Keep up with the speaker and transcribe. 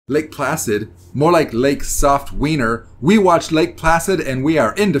Lake Placid, more like Lake Soft Wiener. We watch Lake Placid and we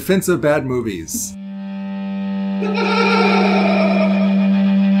are in defense of bad movies.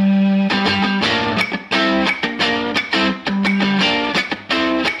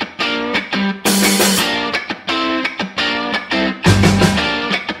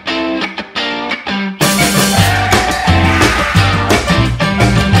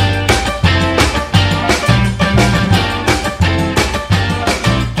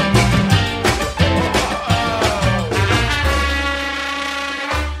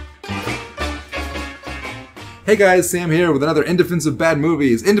 Hey guys, Sam here with another In Defense of Bad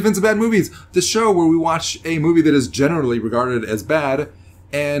Movies. In Defense of Bad Movies, the show where we watch a movie that is generally regarded as bad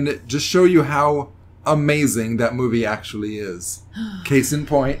and just show you how amazing that movie actually is. Case in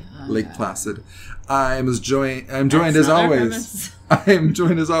point, Lake Placid. I'm joined as always. I am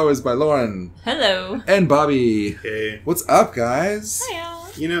joined as always by Lauren. Hello. And Bobby. Hey. What's up, guys? Hiya.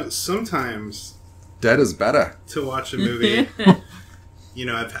 You know, sometimes Dead is better. to watch a movie, you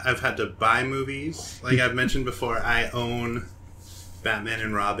know, I've had to buy movies. Like I've mentioned before, I own Batman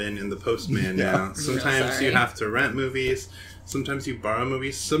and Robin and The Postman now. Sometimes you have to rent movies. Sometimes you borrow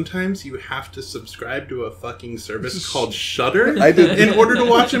movies. Sometimes you have to subscribe to a fucking service called Shudder in order to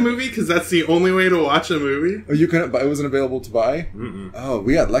watch a movie, because that's the only way to watch a movie. Oh, you couldn't buy? It wasn't available to buy? Mm-mm. Oh,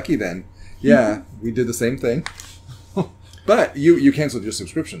 we got lucky then. Yeah, we did the same thing. But you canceled your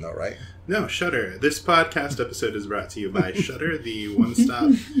subscription though, right? No, Shudder. This podcast episode is brought to you by Shudder, the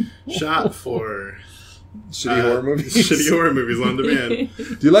one-stop shop for Shitty horror movies. Shitty horror movies on demand.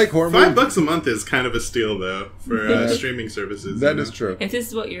 Do you like horror movies? $5 a month is kind of a steal, though, for streaming services. That is true. If this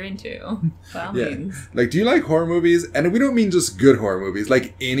is what you're into, by all means. Like, do you like horror movies? And we don't mean just good horror movies.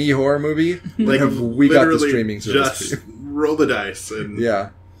 Like any horror movie. Like, have we got the literally streaming service just for you? roll the dice, and Yeah.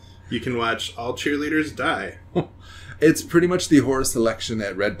 you can watch all cheerleaders die. It's pretty much the horror selection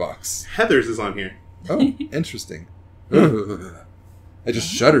at Redbox. Heathers is on here. Oh, interesting. Ugh. I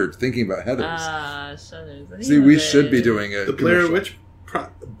just shuddered thinking about Heathers. Shudders. See, we should be doing a The Blair commercial.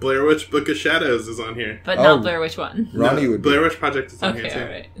 Blair Witch Book of Shadows is on here. But not Blair Witch one. Ronnie would be. Blair Witch Project is on Okay, here, too.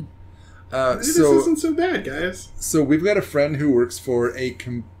 alright. Maybe this isn't so bad, guys. So we've got a friend who works for a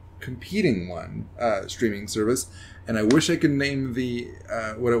competing one streaming service, and I wish I could name the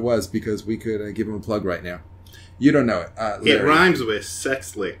what it was, because we could give him a plug right now. You don't know it. It Larry. rhymes with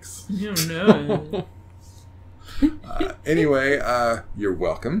sex licks. Oh no. Anyway, you're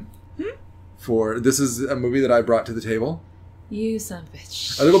welcome. This is a movie that I brought to the table. You son of a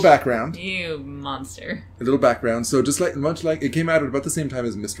bitch. A little background. You monster. So just much like it came out at about the same time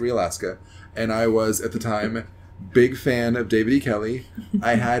as Mystery Alaska, and I was at the time big fan of David E. Kelley.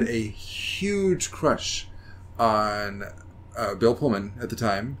 I had a huge crush on Bill Pullman at the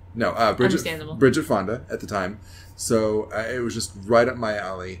time. No, Bridget Fonda at the time. So it was just right up my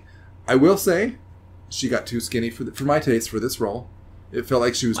alley. I will say, she got too skinny for my taste for this role. It felt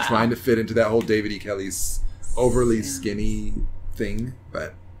like she was trying to fit into that whole David E. Kelley's overly skinny thing.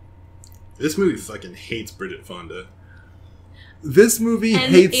 But This movie fucking hates Bridget Fonda. this movie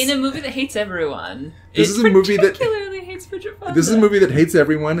And hates. in a movie that hates everyone. This is a movie that particularly hates Bridget Fonda. This is a movie that hates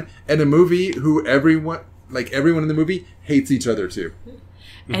everyone, and a movie who everyone in the movie hates each other too.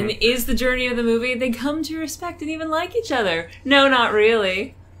 And is the journey of the movie they come to respect and even like each other? No, not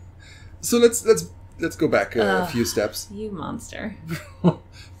really. So let's go back a few steps. You monster.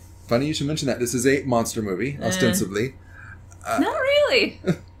 Funny you should mention that. This is a monster movie, ostensibly. Not really.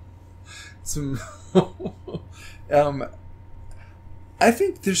 I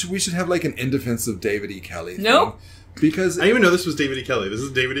think we should have like an In Defense of David E. Kelley thing. Nope. Because I didn't even know this was David E. Kelley. This is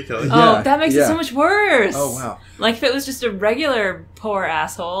David E. Kelley. Oh, that makes it so much worse. Oh, wow. Like, if it was just a regular poor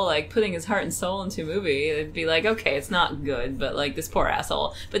asshole, like, putting his heart and soul into a movie, it'd be like, okay, it's not good, but, like, this poor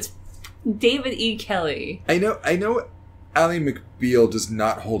asshole. But it's David E. Kelley. I know Ally McBeal does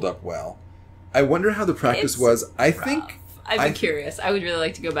not hold up well. I wonder how the practice was. I think... I'd be curious. I would really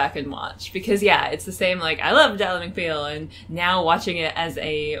like to go back and watch. Because, yeah, it's the same, like, I loved Ally McBeal, and now watching it as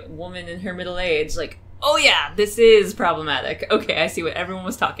a woman in her middle age, like, oh yeah, this is problematic. Okay, I see what everyone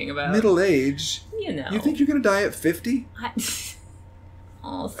was talking about. Middle age? You know. You think you're going to die at 50?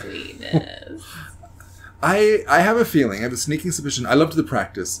 Oh, sweetness. I have a feeling, I have a sneaking suspicion, I loved the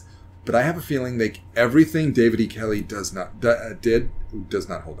practice, but I have a feeling like everything David E. Kelley does not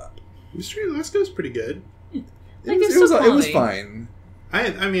hold up. Mystery Alaska is pretty good. It was fine.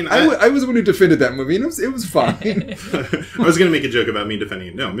 I mean, I was the one who defended that movie, and it was fine. I was going to make a joke about me defending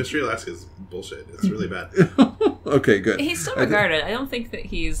it. No, Mystery Alaska is bullshit. It's really bad. Okay, good. He's still regarded. I don't think that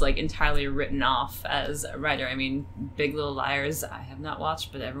he's like entirely written off as a writer. I mean, Big Little Liars, I have not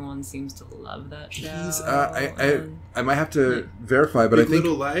watched, but everyone seems to love that show. He's, I might have to verify, but I think Big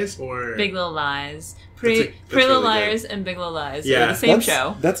Little Lies or Big Little Lies, That's Pretty really Little good. Liars, and Big Little Lies. Yeah. They're the same that's,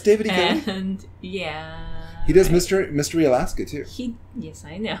 show. That's David E. Kelley. And yeah, He does Mystery Alaska too. Yes,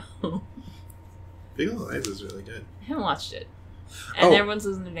 I know. Big Little Lies is really good. I haven't watched it, and Oh. everyone's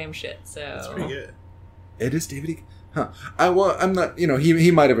losing their damn shit. So It's pretty good. It is David E. Huh. I'm not.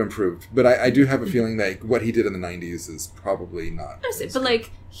 He might have improved, but I do have a feeling that what he did in the '90s is probably not. But like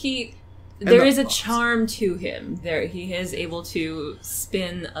there the is a plots. charm to him. There, he is able to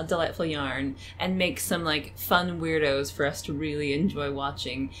spin a delightful yarn and make some like fun weirdos for us to really enjoy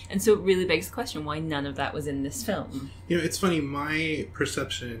watching. And so it really begs the question why none of that was in this film. You know, it's funny. My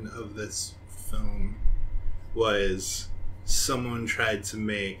perception of this film was someone tried to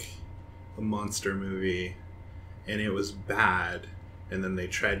make a monster movie and it was bad, and then they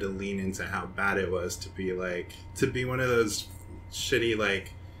tried to lean into how bad it was to be one of those shitty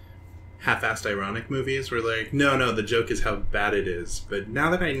like half-assed ironic movies where like no the joke is how bad it is. But now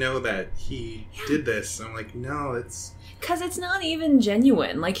that I know that he did this, I'm like, no, it's Because it's not even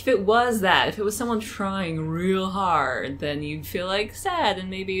genuine. Like, if it was someone trying real hard, then you'd feel like sad and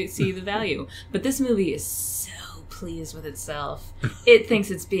maybe see the value. But this movie is so pleased with itself. It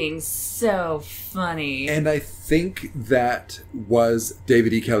thinks it's being so funny. And I think that was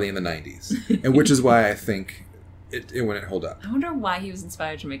David E. Kelley in the '90s, and which is why I think it wouldn't hold up. I wonder why he was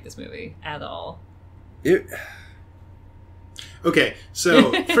inspired to make this movie at all. okay.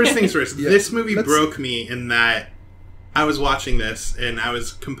 So first things first, Yeah, this movie let's- broke me in that I was watching this and I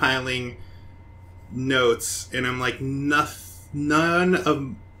was compiling notes, and I'm like, none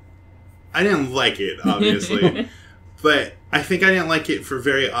of. I didn't like it, obviously, but I think I didn't like it for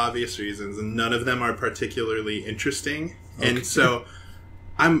very obvious reasons, and none of them are particularly interesting. Okay. And so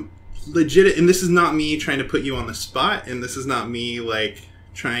I'm legit, and this is not me trying to put you on the spot, and this is not me like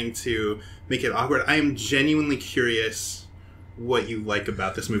trying to make it awkward. I am genuinely curious what you like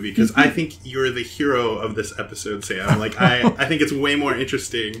about this movie, because I think you're the hero of this episode, Sam. Like, I think it's way more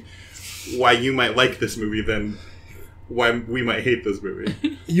interesting why you might like this movie than why we might hate this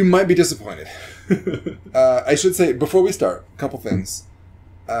movie. You might be disappointed. I should say, before we start, a couple things.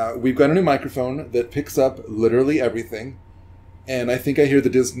 We've got a new microphone that picks up literally everything, and I think I hear the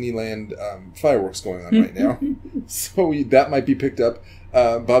Disneyland fireworks going on right now. So that might be picked up.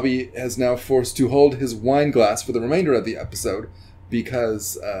 Bobby has now forced to hold his wine glass for the remainder of the episode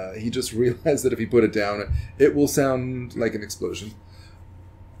because he just realized that if he put it down, it will sound like an explosion.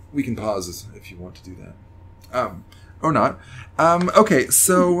 We can pause if you want to do that. Or not. Okay,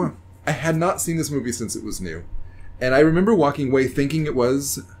 so I had not seen this movie since it was new. And I remember walking away thinking it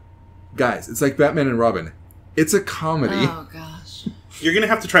was... Guys, it's like Batman and Robin. It's a comedy. Oh, gosh. You're going to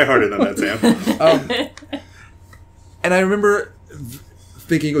have to try harder than that, Sam. And I remember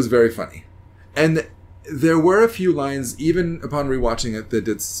thinking it was very funny. And there were a few lines, even upon rewatching it, that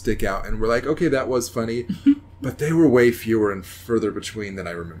did stick out. And we're like, okay, that was funny. But they were way fewer and further between than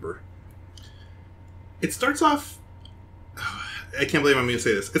I remember. It starts off... I can't believe I'm going to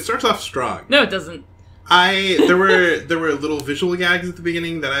say this. It starts off strong. No, it doesn't. There were little visual gags at the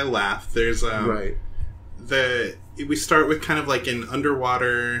beginning that I laughed. There's Right. We start with kind of like an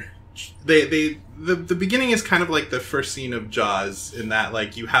underwater. The beginning is kind of like the first scene of Jaws, in that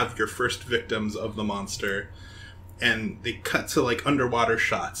like you have your first victims of the monster, and they cut to like underwater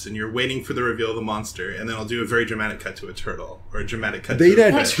shots, and you're waiting for the reveal of the monster, and then I'll do a very dramatic cut to a turtle, or a dramatic cut They to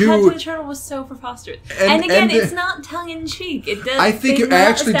a did fish. too. Cut to the Turtle was so preposterous. And again, it's not tongue-in-cheek. It does. I think they I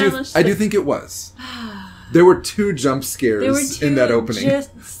actually do. establish I the- do think it was. There were 2 jump scares There were 2, in that opening.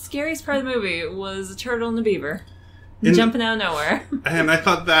 just scariest part of the movie was a turtle and a beaver And- jumping out of nowhere. And I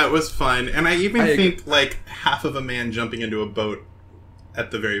thought that was fun, and I even I think like half of a man jumping into a boat at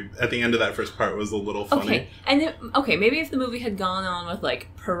the end of that first part was a little funny. Maybe if the movie had gone on with like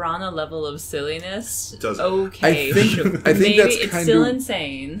piranha level of silliness, It doesn't. okay, I think maybe that's it's kind still of.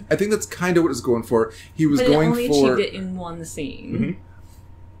 insane. I think that's kind of what it was going for. He was But going it only for. achieved it in one scene.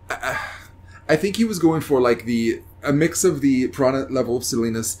 I think he was going for like a mix of the piranha level of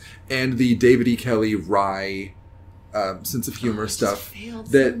silliness and the David E. Kelley wry sense of humor It just failed failed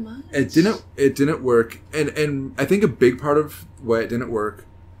that so much. it didn't work, and I think a big part of why it didn't work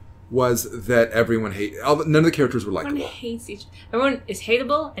was that everyone none of the characters were Everyone likable. hates everyone is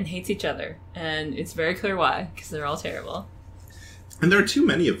hateable and hates each other, and it's very clear why, because they're all terrible. And there are too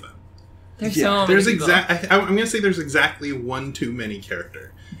many of them. There's so many people. I'm going to say there's exactly one too many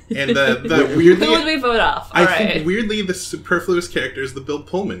character. And the weirdly... Who would we vote off? I think weirdly the superfluous character is the Bill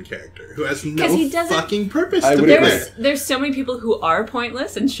Pullman character, who has no fucking purpose to be there. There's so many people who are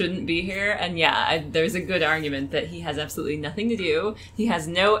pointless and shouldn't be here, and there's a good argument that he has absolutely nothing to do. He has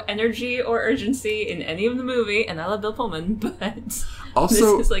no energy or urgency in any of the movie, and I love Bill Pullman, but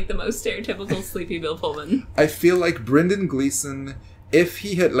also, this is like the most stereotypical sleepy Bill Pullman. I feel like Brendan Gleeson... If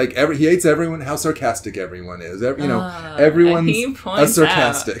he had, like, he hates everyone, how sarcastic everyone is. Everyone's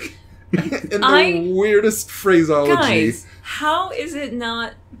sarcastic. In the weirdest phraseology. Guys, how is it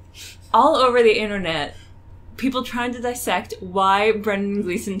not all over the internet, people trying to dissect why Brendan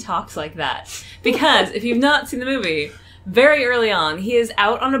Gleeson talks like that? Because, if you've not seen the movie... Very early on, he is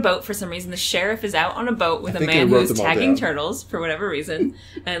out on a boat for some reason. The sheriff is out on a boat with a man who's tagging turtles for whatever reason.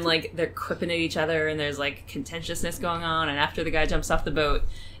 And, like, they're quipping at each other and there's, like, contentiousness going on. And after the guy jumps off the boat,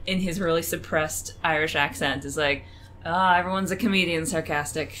 in his really suppressed Irish accent, is like, everyone's a comedian,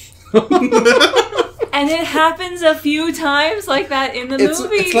 sarcastic. And it happens a few times like that in the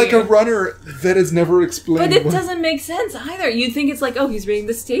movie. It's like a runner that is never explained. But it doesn't make sense either. You'd think it's like, he's reading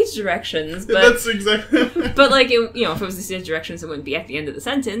the stage directions. But, that's exactly... But, like, if it was the stage directions, it wouldn't be at the end of the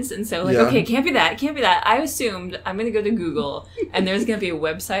sentence. And so, like, okay, it can't be that. I assumed I'm going to go to Google, and there's going to be a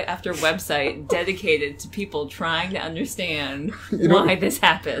website after website dedicated to people trying to understand why this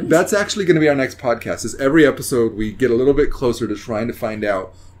happened. That's actually going to be our next podcast, is every episode we get a little bit closer to trying to find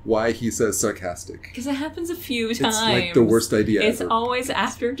out why he says sarcastic. Because it happens a few times. It's like the worst idea It's ever. always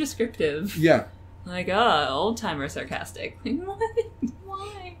after descriptive. Yeah. Like, old-timer sarcastic. What?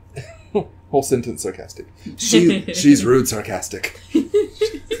 Why? Whole sentence sarcastic. She's rude sarcastic.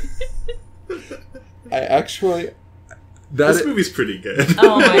 This movie's pretty good.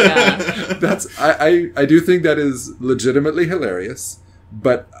 Oh my god. I do think that is legitimately hilarious,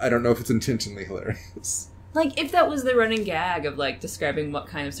 but I don't know if it's intentionally hilarious. Like, if that was the running gag of, like, describing what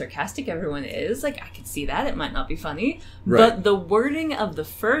kind of sarcastic everyone is, like, I could see that. It might not be funny. Right. But the wording of the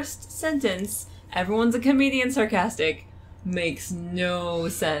first sentence, everyone's a comedian sarcastic, makes no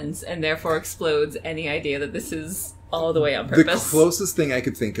sense and therefore explodes any idea that this is all the way on purpose. The closest thing I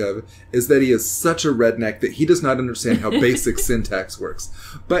could think of is that he is such a redneck that he does not understand how basic syntax works.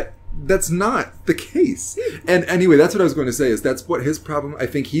 But that's not the case. And anyway, that's what I was going to say, is that's what his problem... I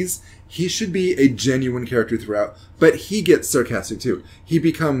think he should be a genuine character throughout, but he gets sarcastic too. He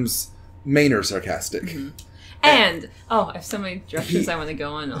becomes Maynard sarcastic. Mm-hmm. And, I have so many directions I want to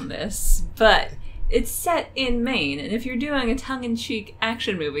go on this, but it's set in Maine, and if you're doing a tongue-in-cheek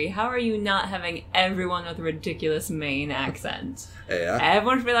action movie, how are you not having everyone with a ridiculous Maine accent? Yeah.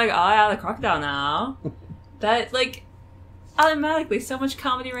 Everyone should be like, the crocodile now. That, like... Automatically, so much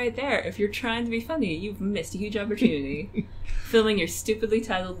comedy right there. If you're trying to be funny, you've missed a huge opportunity. Filming your stupidly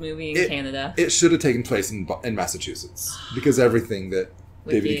titled movie in Canada. It should have taken place in Massachusetts. Because everything that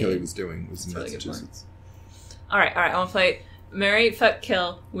David E. Kelley was doing was in Massachusetts. Alright, I want to play Marry, Fuck,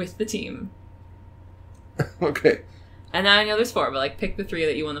 Kill with the team. Okay. And I know there's 4, but like pick the 3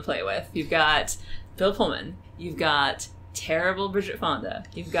 that you want to play with. You've got Bill Pullman. You've got terrible Bridget Fonda.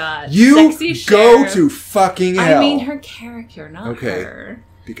 You've got sexy Sheriff. Go to fucking hell. I mean her character, not her.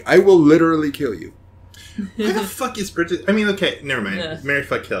 I will literally kill you. Who the fuck is Bridget? I mean, okay, never mind. Yeah. Marry,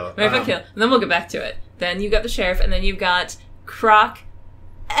 Fuck, Kill. Marry, Fuck, Kill. And then we'll get back to it. Then you've got the sheriff, and then you've got Croc,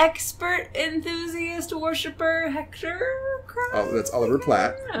 expert, enthusiast, worshipper, Hector Croc. Oh, that's Oliver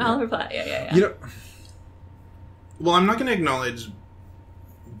Platt. Oliver Platt, yeah. You know... Well, I'm not going to acknowledge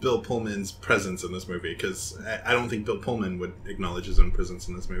Bill Pullman's presence in this movie, because I don't think Bill Pullman would acknowledge his own presence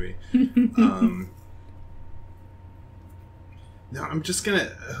in this movie. No, I'm just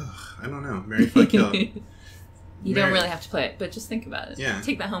gonna... I don't know. Marry, Fuck, Kill. You don't really have to play it, but just think about it. Yeah.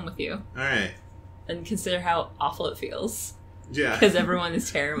 Take that home with you. Alright. And consider how awful it feels. Yeah. Because everyone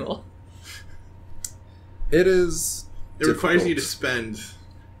is terrible. It is requires you to spend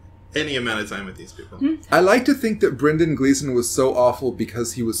any amount of time with these people. I like to think that Brendan Gleeson was so awful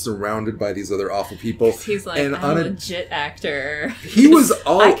because he was surrounded by these other awful people. He's like, I'm a legit actor. He was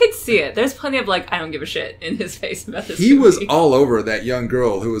all... I could see it. There's plenty of like, I don't give a shit in his face about this He movie. was all over that young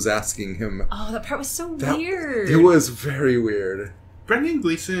girl who was asking him... Oh, that part was so weird. It was very weird. Brendan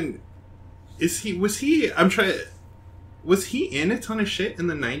Gleeson, was he in a ton of shit in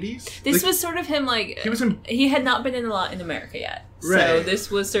the 90s? This was sort of him, like... He had not been in a lot in America yet. Right. So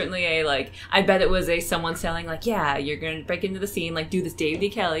this was certainly a, like... I bet it was someone selling, like, yeah, you're going to break into the scene, like, do this David E.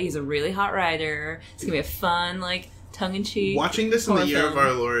 Kelley. He's a really hot writer. It's going to be a fun, like, tongue-in-cheek. Watching this in the year film. of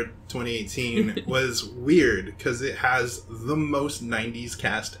our Lord 2018 was weird because it has the most 90s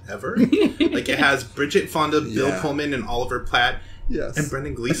cast ever. Like, it has Bridget Fonda, Bill Pullman, and Oliver Platt. Yes. And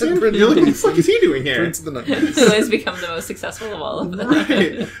Brendan Gleeson? You're like, what the fuck is he doing here? Prince of the 90s. Who has become the most successful of all of them.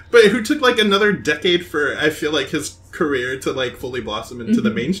 Right. But who took, like, another decade for, I feel like, his career to, like, fully blossom into the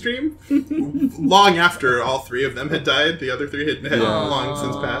mainstream. Long after all three of them had died. The other three had long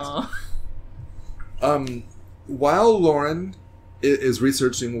since passed. While Lauren is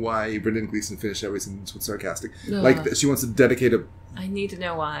researching why Brendan Gleeson finished every sentence with sarcastic, like, she wants to dedicate I need to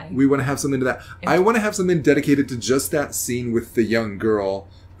know why. We want to have something to that. I want to have something dedicated to just that scene with the young girl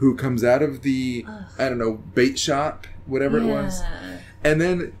who comes out of the, I don't know, bait shop, whatever it was. And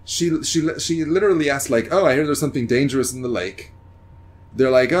then she literally asks, like, oh, I hear there's something dangerous in the lake.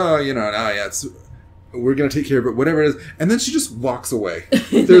 They're like, oh, you know, we're going to take care of it, whatever it is. And then she just walks away.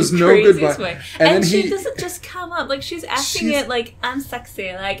 There's no goodbye. Way. And she doesn't just come up. Like, she's acting it like, I'm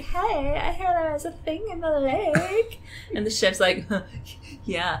sexy. Like, hey, I hear there was a thing in the lake. And the chef's like,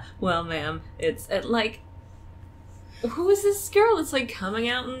 yeah, well, ma'am, it's like, who is this girl that's, like, coming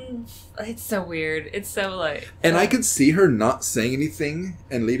out and... It's so weird. It's so, like... And I could see her not saying anything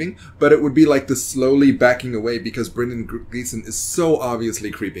and leaving, but it would be, like, the slowly backing away because Brendan Gleeson is so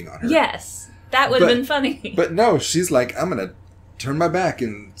obviously creeping on her. Yes. That would have been funny. But no, she's like, I'm going to turn my back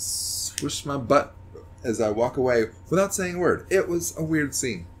and swish my butt as I walk away without saying a word. It was a weird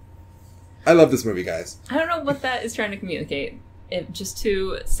scene. I love this movie, guys. I don't know what that is trying to communicate. Just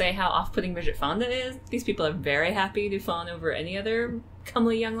to say how off-putting Bridget Fonda is, these people are very happy to fawn over any other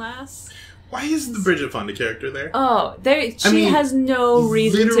comely young lass. Why is the Bridget Fonda character there? Oh, she has no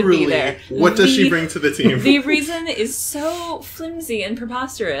reason to be there. What does she bring to the team? The reason is so flimsy and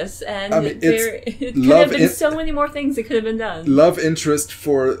preposterous, and there could have been so many more things that could have been done. Love interest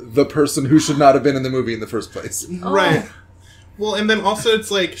for the person who should not have been in the movie in the first place. Right. Well, and then also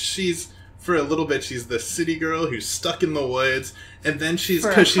it's like for a little bit, she's the city girl who's stuck in the woods, and then she's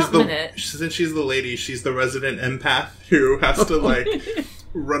the lady, she's the resident empath who has to like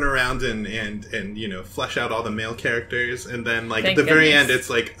run around and you know, flesh out all the male characters, and then like at the very end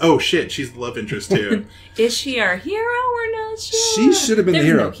it's like, oh shit, she's the love interest too. Is she our hero? We're not sure. She should have been the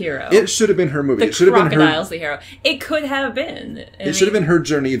hero. No hero. It should have been her movie. The crocodile's the hero. It could have been. It should have been her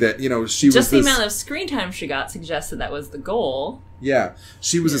journey that, you know, she was just the amount of screen time she got suggested that was the goal. Yeah.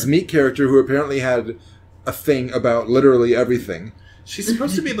 She was this meat character who apparently had a thing about literally everything. She's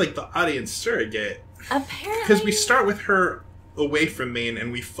supposed to be like the audience surrogate. Apparently. Because we start with her away from Maine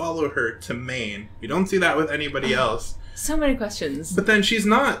and we follow her to Maine. We don't see that with anybody else. So many questions. But then she's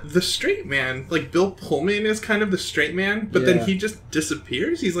not the straight man. Like, Bill Pullman is kind of the straight man, but then he just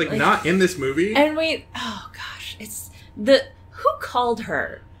disappears. He's like not in this movie. And oh gosh, who called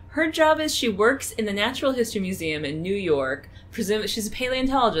her? Her job is she works in the Natural History Museum in New York. She's a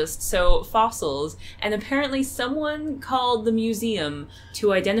paleontologist, so fossils, and apparently someone called the museum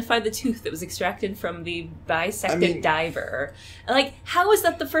to identify the tooth that was extracted from the bisected diver. Like, how is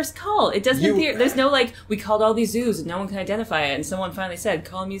that the first call? It doesn't appear. There's no, like, we called all these zoos and no one can identify it, and someone finally said,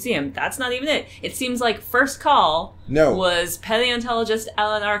 call a museum. That's not even it. It seems like first call was paleontologist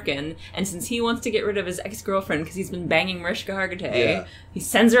Alan Arkin, and since he wants to get rid of his ex-girlfriend because he's been banging Mariska Hargitay, he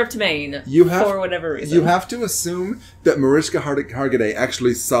sends her up to Maine for whatever reason. You have to assume that Mariska Hargitay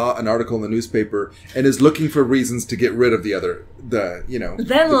actually saw an article in the newspaper and is looking for reasons to get rid of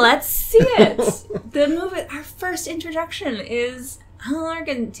Then let's see it. The movie, our first introduction is Alan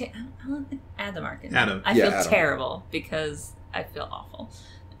Arkin. Adam Arkin. I feel terrible because I feel awful.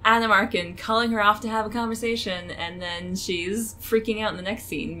 Adam Arkin calling her off to have a conversation, and then she's freaking out in the next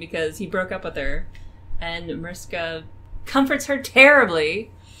scene because he broke up with her, and Mariska comforts her terribly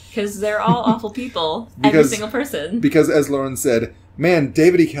because they're all awful people, every single person. Because, as Lauren said, man,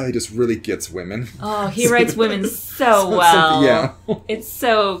 David E. Kelley just really gets women. Oh, he writes women so well. It's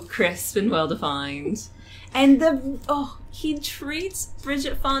so crisp and well defined. And he treats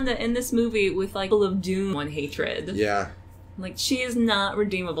Bridget Fonda in this movie with like full of doom and hatred. Yeah. Like, she is not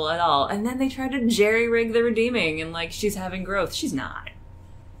redeemable at all. And then they try to jerry-rig the redeeming, and like, she's having growth. She's not.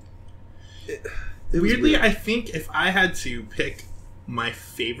 Weirdly, I think if I had to pick my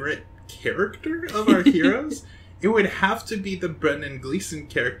favorite character of our heroes, it would have to be the Brendan Gleeson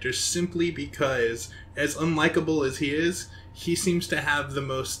character, simply because, as unlikable as he is, he seems to have the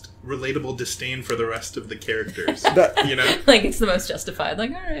most relatable disdain for the rest of the characters. You know? Like, it's the most justified.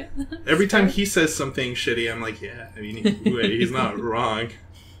 Like, all right. Every time he says something shitty, I'm like, yeah, I mean, he's not wrong.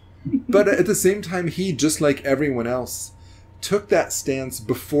 But at the same time, he, just like everyone else, took that stance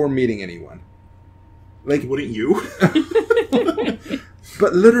before meeting anyone. Like, wouldn't you?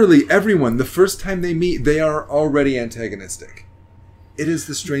 But literally everyone, the first time they meet, they are already antagonistic. It is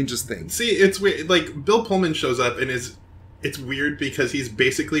the strangest thing. See, it's weird. Like, Bill Pullman shows up and it's weird because he's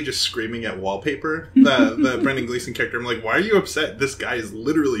basically just screaming at wallpaper. The Brendan Gleeson character. I'm like, why are you upset? This guy is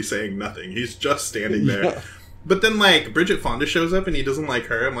literally saying nothing. He's just standing there. Yeah. But then, like, Bridget Fonda shows up and he doesn't like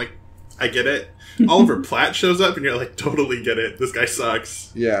her. I'm like, I get it. Oliver Platt shows up and you're like, totally get it. This guy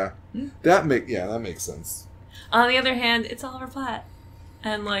sucks. Yeah. That makes sense. On the other hand, it's Oliver Platt.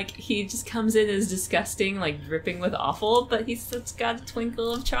 And, like, he just comes in as disgusting, like, dripping with awful, but he's got a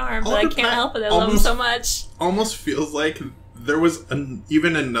twinkle of charm. But I can't help it. I love him so much. Almost feels like there was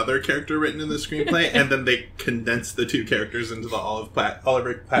even another character written in the screenplay, and then they condensed the two characters into the Oliver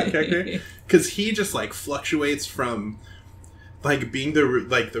Platt character. Because he just, like, fluctuates from, like, being the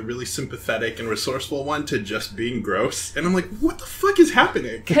really sympathetic and resourceful one to just being gross. And I'm like, what the fuck is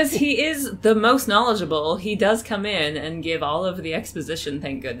happening? Because he is the most knowledgeable. He does come in and give all of the exposition,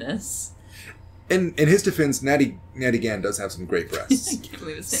 thank goodness. In his defense, Natty Gann does have some great breasts. I can't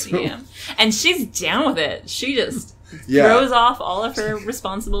believe it's Natty Gann. And she's down with it. She just throws off all of her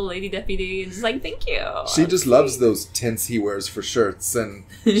responsible lady deputy and is like, thank you. She just loves those tints he wears for shirts, and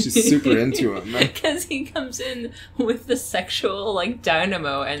she's super into him. Because he comes in with the sexual, like,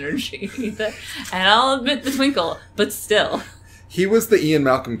 dynamo energy. And I'll admit the twinkle, but still. He was the Ian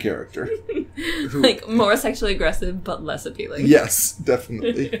Malcolm character. Like, more sexually aggressive, but less appealing. Yes,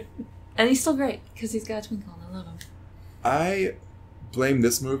 definitely. And he's still great, because he's got a twinkle, and I love him. I blame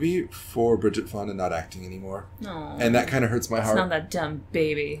this movie for Bridget Fonda not acting anymore. Aww. And that kind of hurts my heart. It's not that dumb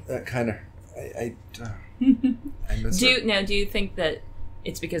baby. That kind of... I miss her. Now, do you think that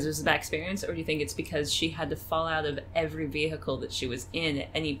it's because it was a bad experience, or do you think it's because she had to fall out of every vehicle that she was in at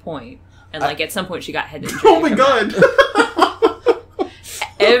any point? And, like, at some point she got head injury. Oh my god!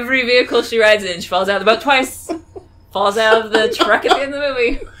 Every vehicle she rides in, she falls out of the boat twice. Falls out of the truck at the end of the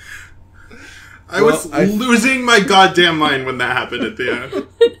movie. I was losing my goddamn mind when that happened at the end.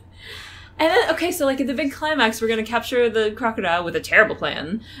 And then, okay, so, like, at the big climax, we're going to capture the crocodile with a terrible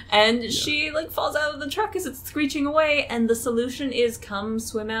plan. And she, like, falls out of the truck as it's screeching away. And the solution is come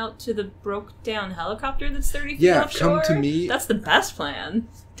swim out to the broke-down helicopter that's 30 feet offshore. Come to me. That's the best plan.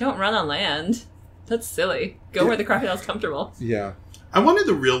 Don't run on land. That's silly. Go where the crocodile's comfortable. Yeah. I wanted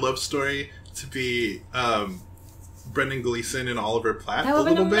the real love story to be Brendan Gleeson and Oliver Platt a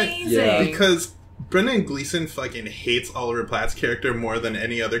little bit. Yeah. Because Brendan Gleeson fucking hates Oliver Platt's character more than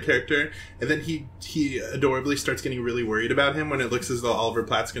any other character, and then he adorably starts getting really worried about him when it looks as though Oliver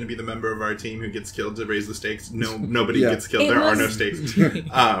Platt's going to be the member of our team who gets killed to raise the stakes. No, nobody gets killed. There are no stakes.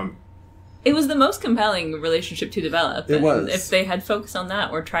 It was the most compelling relationship to develop. It was. If they had focused on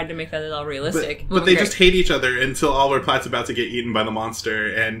that or tried to make that at all realistic. But they just hate each other until Oliver Platt's about to get eaten by the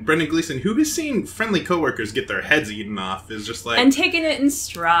monster. And Brendan Gleeson, who has seen friendly coworkers get their heads eaten off, is just like... And taking it in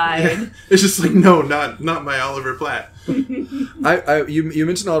stride. Yeah, it's just like, no, not my Oliver Platt. You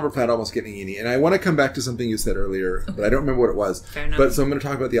mentioned Oliver Platt almost getting eaten, and I want to come back to something you said earlier, but I don't remember what it was. Fair enough. But so I'm going to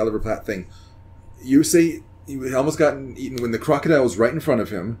talk about the Oliver Platt thing. You say he almost gotten eaten when the crocodile was right in front of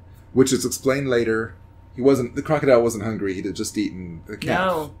him, which is explained later. The crocodile wasn't hungry. He'd just eaten the calf.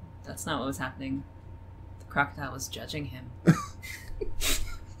 No, that's not what was happening. The crocodile was judging him.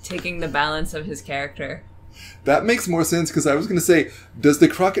 Taking the balance of his character. That makes more sense, because I was going to say, does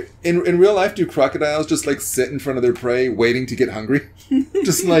the in real life, do crocodiles just, like, sit in front of their prey waiting to get hungry?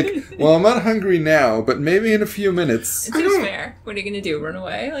 Just like, well, I'm not hungry now, but maybe in a few minutes. It seems fair. What are you going to do, run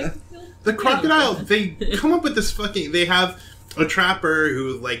away? Like, the crocodile, they come up with this fucking... They have a trapper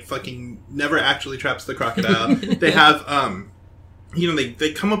who, like, fucking never actually traps the crocodile. They have,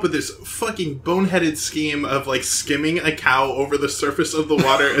 they come up with this fucking boneheaded scheme of, like, skimming a cow over the surface of the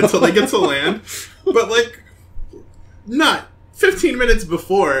water until they get to land. But, like, not 15 minutes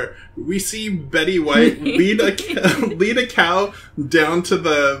before, we see Betty White lead a cow down to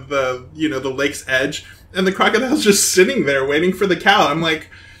the lake's edge, and the crocodile's just sitting there waiting for the cow. I'm like...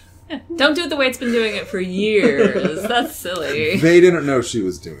 Don't do it the way it's been doing it for years. That's silly. They didn't know she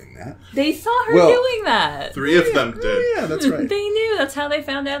was doing that. They saw her doing that. 3 of them did. Yeah, that's right. They knew. That's how they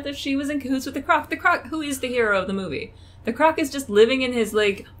found out that she was in cahoots with the croc. The croc, who is the hero of the movie? The croc is just living in his,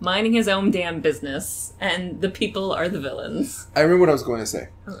 like, minding his own damn business, and the people are the villains. I remember what I was going to say.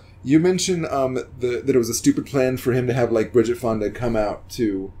 You mentioned that it was a stupid plan for him to have, like, Bridget Fonda come out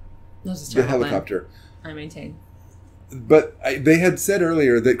to the helicopter. I maintain. But they had said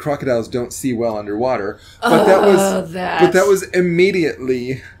earlier that crocodiles don't see well underwater. But that was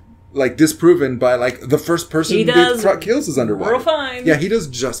immediately, like, disproven by, like, the first person that croc kills is underwater. Real fine. Yeah, he does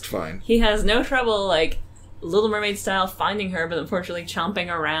just fine. He has no trouble, like, Little Mermaid style finding her, but unfortunately chomping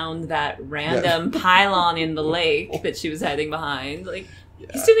around that random pylon in the lake that she was hiding behind. Like, Yeah.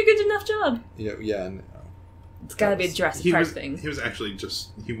 He's doing a good enough job. Yeah. No. It's got to be a Jurassic Park thing. He was actually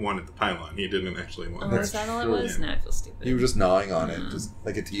he wanted the pylon. He didn't actually want it. Oh, is that all it was? Yeah. No, I feel stupid. He was just gnawing on it, just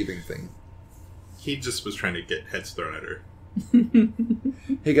like a teething thing. He just was trying to get heads thrown at her.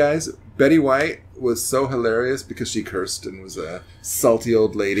 Hey guys, Betty White was so hilarious because she cursed and was a salty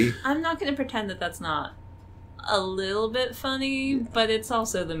old lady. I'm not going to pretend that that's not a little bit funny, but it's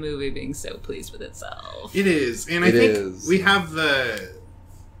also the movie being so pleased with itself. It is, and I think we have the...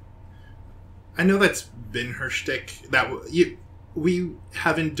 I know that's been her shtick. We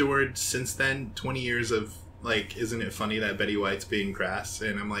have endured since then 20 years of, like, isn't it funny that Betty White's being crass?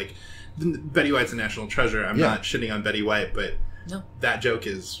 And I'm like, Betty White's a national treasure. I'm not shitting on Betty White, but that joke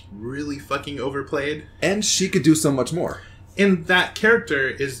is really fucking overplayed. And she could do so much more. And that character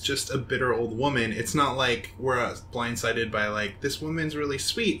is just a bitter old woman. It's not like we're blindsided by, like, this woman's really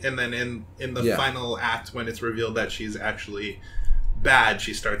sweet, and then in the final act, when it's revealed that she's actually bad,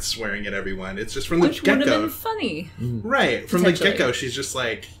 she starts swearing at everyone. It's just from the get-go. Which would have been funny. Right. From the get-go, she's just,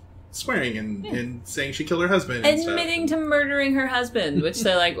 like, swearing and saying she killed her husband. Admitting to murdering her husband, which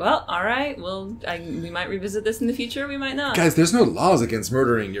they're like, well, all right, well, we might revisit this in the future, we might not. Guys, there's no laws against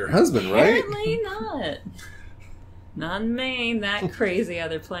murdering your husband, right? Apparently not. Not in Maine, that crazy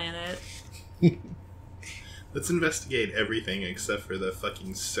other planet. Let's investigate everything except for the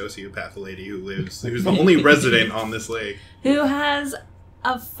fucking sociopath lady who's the only resident on this lake. Who has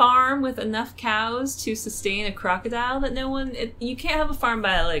a farm with enough cows to sustain a crocodile that you can't have a farm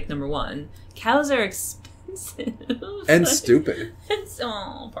by a lake, number one. Cows are expensive. And stupid.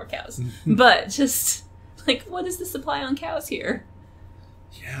 Oh, poor cows. But just, like, what is the supply on cows here?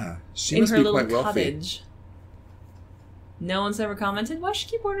 Yeah, she must be quite wealthy. In her little cottage. No one's ever commented, why does she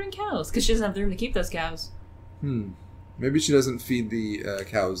keep ordering cows? Because she doesn't have the room to keep those cows. Maybe she doesn't feed the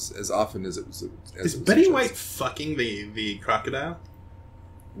cows as often as it was. Is Betty White fucking the crocodile?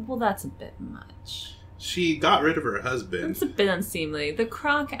 Well, that's a bit much. She got rid of her husband. That's a bit unseemly. The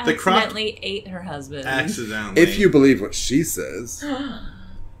croc accidentally ate her husband. Accidentally. If you believe what she says.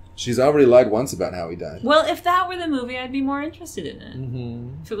 She's already lied once about how he died. Well, if that were the movie, I'd be more interested in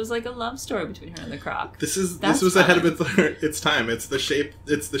it. If it was like a love story between her and the croc. This was ahead of its time. It's the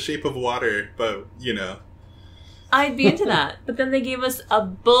shape of water, but you know. I'd be into that. But then they gave us a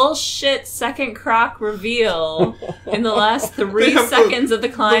bullshit second croc reveal in the last 3 seconds of the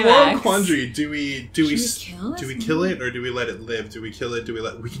climax. The moral quandary, do we kill it or do we let it live? Do we kill it?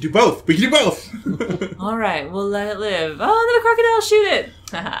 We can do both. We can do both. All right, we'll let it live. Oh, the crocodile, shoot it.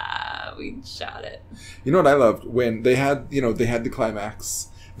 Haha, we shot it. You know what I loved? When they had the climax,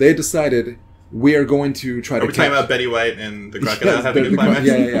 they had decided we are going to try to... Are we talking about Betty White and the crocodile having a climax?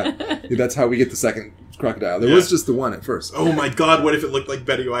 Yeah. That's how we get the second crocodile. There was just the one at first. Oh my god, what if it looked like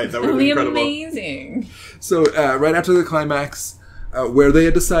Betty White? That would be incredible. Amazing. So, right after the climax, where they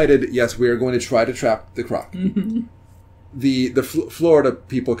had decided, yes, we are going to try to trap the croc. The Florida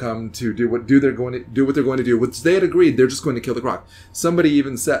people come to do what they're going to do, which they had agreed they're just going to kill the croc. Somebody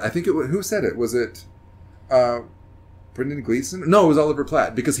even said, I think who said it? Was it Brendan Gleeson? No, it was Oliver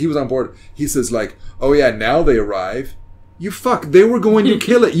Platt, because he was on board. He says, like, oh yeah, now they arrive. You fuck, they were going to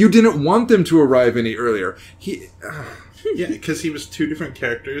kill it. You didn't want them to arrive any earlier. Yeah, because he was 2 different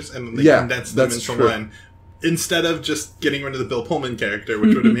characters, and then they condensed them into one. Instead of just getting rid of the Bill Pullman character,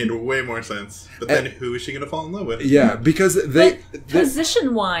 which would have made way more sense. But then who is she going to fall in love with? Yeah, because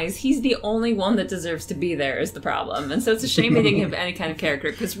position-wise, he's the only one that deserves to be there is the problem. And so it's a shame they didn't have any kind of character,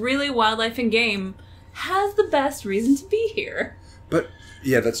 because really, Wildlife and Game has the best reason to be here. But...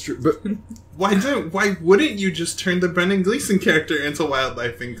 yeah, that's true. But why wouldn't you just turn the Brendan Gleeson character into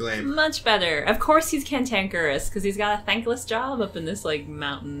Wildlife and Game? Much better. Of course he's cantankerous, because he's got a thankless job up in this, like,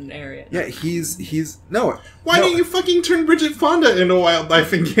 mountain area. Yeah, he's... No. Why don't you fucking turn Bridget Fonda into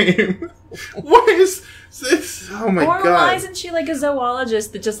Wildlife and Game? Why is this... Oh my god. Or why isn't she, like, a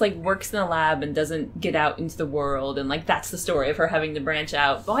zoologist that just, like, works in a lab and doesn't get out into the world, and, like, that's the story of her having to branch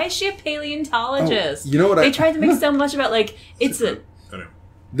out? Why is she a paleontologist? You know what They tried to make so much about, like, it's a...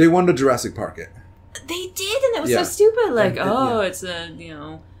 They wanted to Jurassic Park it. They did, and it was so stupid. Like, it's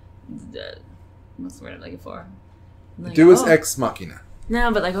a, what's the word I'm looking for? Like, Deus ex machina. No,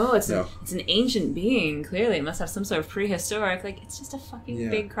 but like, it's an ancient being. Clearly, it must have some sort of prehistoric. Like, it's just a fucking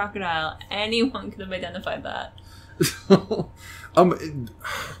big crocodile. Anyone could have identified that.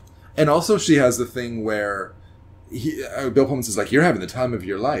 And also, she has the thing where Bill Pullman says, like, you're having the time of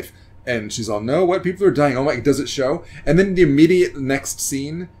your life. And she's all, no, what? People are dying. Oh my, does it show? And then the immediate next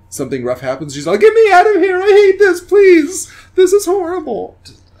scene, something rough happens. She's like, get me out of here. I hate this, please. This is horrible.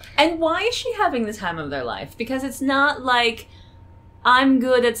 And why is she having the time of their life? Because it's not like I'm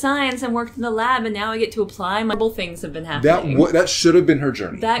good at science and worked in the lab, and now I get to apply my things have been happening. That should have been her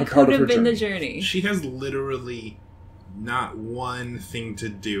journey. That could have been the journey. She has literally not one thing to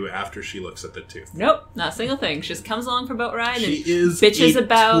do after she looks at the tooth. Nope, not a single thing. She just comes along for a boat ride and is bitches a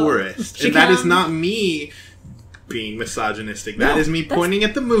about tourist. And that is not me being misogynistic. That is me pointing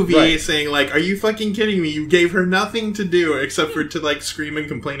at the movie saying, like, are you fucking kidding me? You gave her nothing to do except for to, like, scream and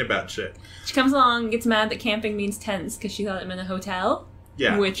complain about shit. She comes along, gets mad that camping means tents because she thought it meant a hotel.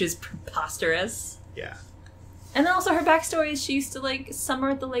 Yeah. Which is preposterous. Yeah. And then also her backstory is she used to, like, summer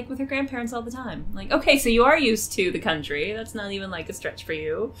at the lake with her grandparents all the time. Like, okay, so you are used to the country. That's not even, like, a stretch for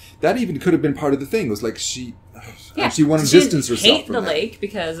you. That even could have been part of the thing. It was like she wanted to distance herself hate from the that. lake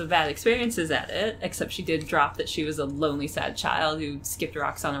because of bad experiences at it, except she did drop that she was a lonely, sad child who skipped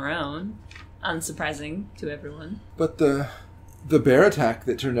rocks on her own. Unsurprising to everyone. But the bear attack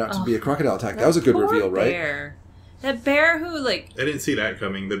that turned out to be a crocodile attack, that was a good reveal, right? Bear. That bear who, like... I didn't see that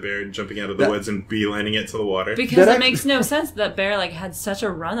coming, the bear jumping out of the woods and beelining it to the water. Because it makes no sense that bear, like, had such a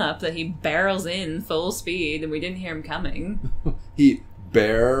run-up that he barrels in full speed and we didn't hear him coming. He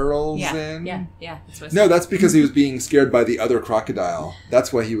barrels in? Yeah. That's what No, that's because he was being scared by the other crocodile.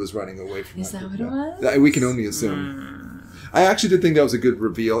 That's why he was running away from Is that what it was? We can only assume. I actually did think that was a good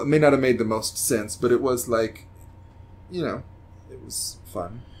reveal. It may not have made the most sense, but it was like, you know, it was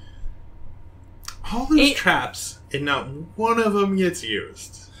fun. All those traps, and not one of them gets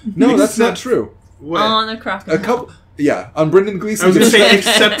used. No, that's not true. What? On a crocodile. A couple, on Brendan Gleeson. I was going to say,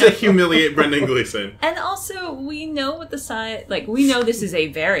 except to humiliate Brendan Gleeson. And also, we know what the size... Like, we know this is a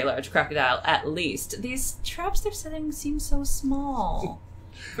very large crocodile, at least. These traps they're setting seem so small.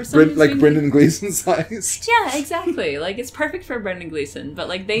 For some like Brendan Gleeson size? Yeah, exactly. Like, it's perfect for Brendan Gleeson, but,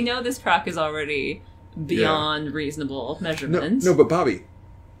 like, they know this croc is already beyond reasonable measurement. No, but Bobby...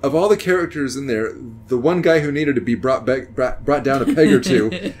 Of all the characters in there, the one guy who needed to be brought down a peg or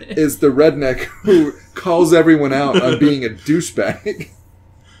two is the redneck who calls everyone out on being a douchebag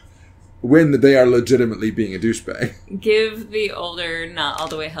when they are legitimately being a douchebag. Give the older, not all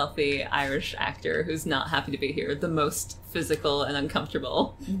the way healthy Irish actor who's not happy to be here the most physical and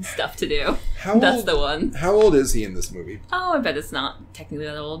uncomfortable stuff to do. That's the one. How old is he in this movie? Oh, I bet it's not technically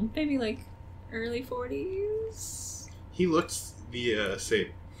that old. Maybe like early 40s. He looks the same.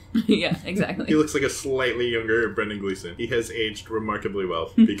 Yeah, exactly. He looks like a slightly younger Brendan Gleeson. He has aged remarkably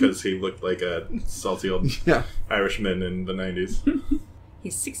well because he looked like a salty old Irishman in the 90s.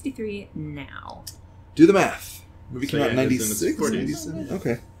 He's 63 now. Do the math. Movie came out in he's in his 96, 40s. 97?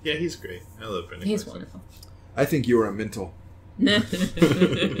 Okay. Yeah, he's great. I love Brendan He's Gleeson. wonderful. I think you are a mental.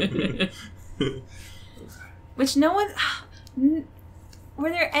 Which no one... Were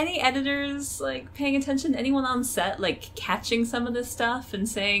there any editors, like, paying attention? Anyone on set, like, catching some of this stuff and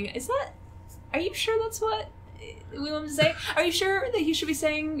saying, are you sure that's what we want him to say? Are you sure that he should be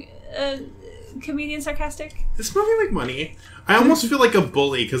saying comedian sarcastic? This movie make money? I almost feel like a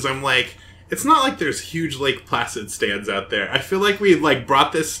bully because I'm like, it's not like there's huge Lake Placid stands out there. I feel like we like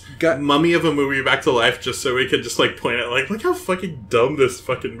brought this mummy of a movie back to life just so we could just like point out like, look how fucking dumb this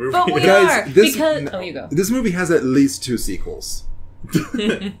fucking movie but we is. are, because... you go. This movie has at least 2 sequels.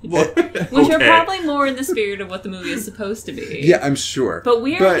 Which are probably more in the spirit of what the movie is supposed to be. Yeah, I'm sure. But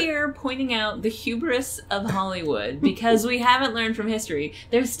we're here pointing out the hubris of Hollywood because we haven't learned from history.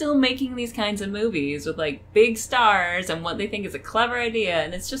 They're still making these kinds of movies with like big stars and what they think is a clever idea,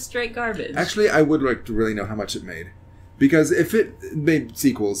 and it's just straight garbage. Actually, I would like to really know how much it made. Because if it made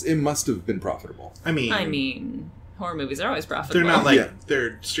sequels, it must have been profitable. I mean... horror movies are always profitable. They're not like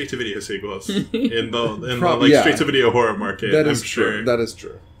they're straight to video sequels in the straight to video horror market. That is I'm true. Sure. That is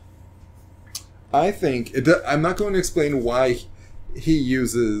true. I think I'm not going to explain why he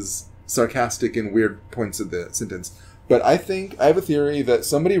uses sarcastic and weird points of the sentence, but I have a theory that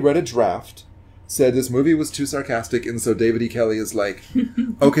somebody read a draft, said this movie was too sarcastic, and so David E. Kelley is like,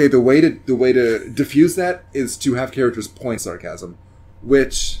 okay, the way to diffuse that is to have characters point sarcasm,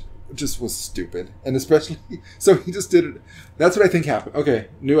 which just was stupid. And especially, so he just did it. That's what I think happened. Okay,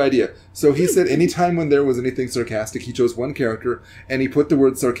 new idea. So he said anytime when there was anything sarcastic, he chose one character and he put the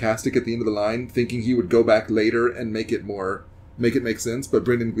word sarcastic at the end of the line, thinking he would go back later and make it make sense. But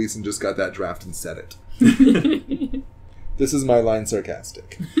Brendan Gleeson just got that draft and said it. This is my line,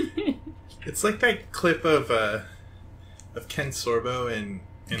 sarcastic. It's like that clip of Ken Sorbo in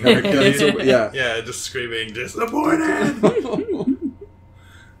Hercules. Yeah, just screaming, disappointed.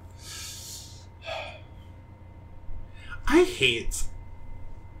 I hate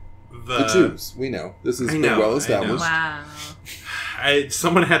the twos. We know this is well established. Wow.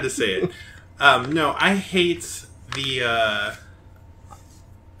 Someone had to say it. No, I hate the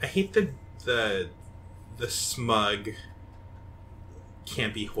smug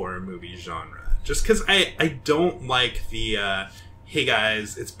campy horror movie genre. Just because I don't like the hey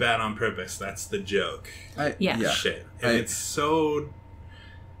guys, it's bad on purpose, that's the joke. Shit. And it's so...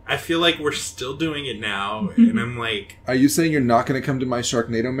 I feel like we're still doing it now, and I'm like... Are you saying you're not going to come to my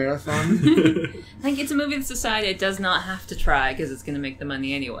Sharknado marathon? Like, it's a movie that's decided it does not have to try because it's going to make the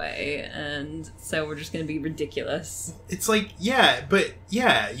money anyway, and so we're just going to be ridiculous. It's like,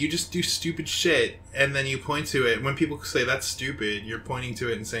 you just do stupid shit, and then you point to it. When people say that's stupid, you're pointing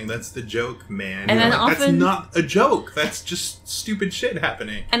to it and saying, that's the joke, man. And then like, often... that's not a joke. That's just stupid shit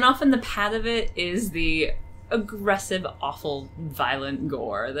happening. And often the pad of it is the... aggressive, awful, violent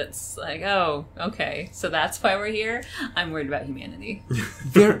gore that's like, oh, okay, so that's why we're here? I'm worried about humanity.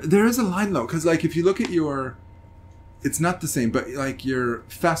 There is a line, though, because, like, if you look at your... It's not the same, but, like, your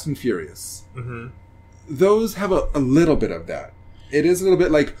Fast and Furious. Mm-hmm. Those have a little bit of that. It is a little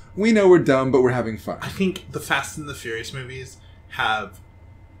bit like, we know we're dumb, but we're having fun. I think the Fast and the Furious movies have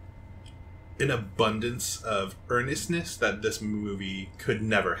an abundance of earnestness that this movie could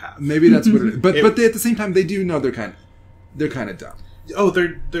never have. Maybe that's what it is. But they, at the same time, they do know they're kind of dumb. Oh,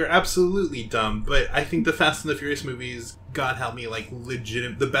 they're absolutely dumb. But I think the Fast and the Furious movies, God help me, like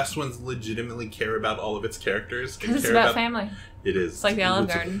the best ones legitimately care about all of its characters. Because it's about family. It is. It's like the Olive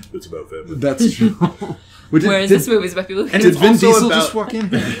Garden. It's about family. That's true. Whereas this movie is about people who... And did Vin Diesel about, just walk in?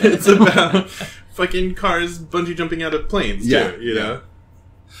 It's about fucking cars bungee jumping out of planes, too, you know?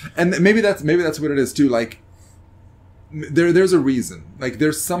 And maybe that's what it is too. Like, there's a reason. Like,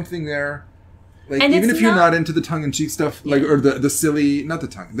 there's something there. Like, and even if you're not into the tongue in cheek stuff, like, or the silly, not the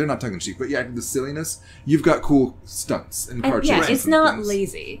tongue. They're not tongue in cheek, but yeah, the silliness. You've got cool stunts and car chases. Yeah, it's not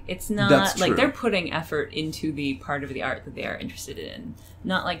lazy. It's not like they're putting effort into the part of the art that they are interested in.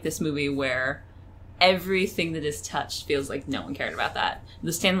 Not like this movie where everything that is touched feels like no one cared about that.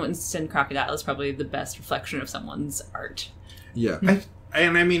 The Stan Winston crocodile is probably the best reflection of someone's art. Yeah.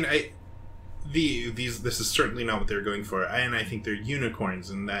 This is certainly not what they're going for, and I think they're unicorns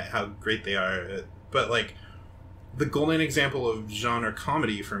and that how great they are. But like the golden example of genre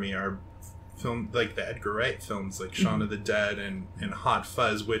comedy for me are film like the Edgar Wright films, like Shaun of the Dead and Hot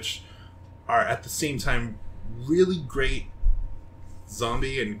Fuzz, which are at the same time really great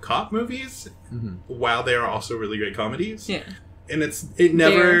zombie and cop movies, while they are also really great comedies. Yeah, and it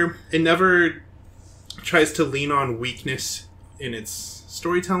never tries to lean on weakness in its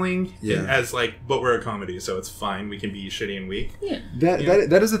storytelling as like, but we're a comedy, so it's fine, we can be shitty and weak.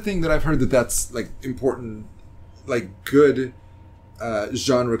 That is a thing that I've heard that's like important. Like, good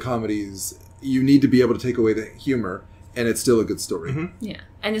genre comedies, you need to be able to take away the humor and it's still a good story.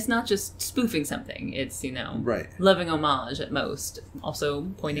 And it's not just spoofing something, it's right, loving homage at most, also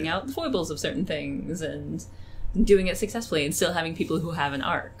pointing out the foibles of certain things and doing it successfully and still having people who have an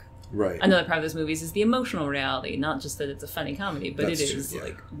arc. Right. Another part of those movies is the emotional reality, not just that it's a funny comedy, but it is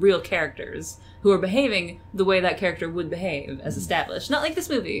like real characters who are behaving the way that character would behave as established. Not like this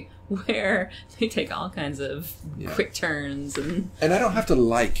movie, where they take all kinds of quick turns and I don't have to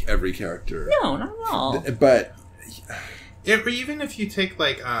like every character. No, not at all. But even if you take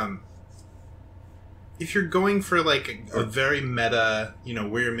like if you're going for like a very meta,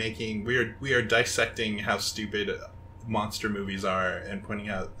 we are dissecting how stupid monster movies are and pointing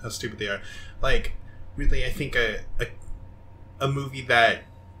out how stupid they are. Like, really, I think a movie that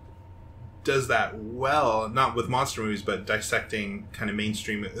does that well, not with monster movies, but dissecting kind of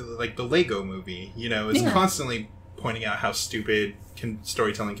mainstream, like the Lego movie, is constantly pointing out how stupid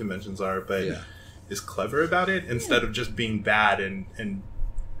storytelling conventions are, but is clever about it instead of just being bad and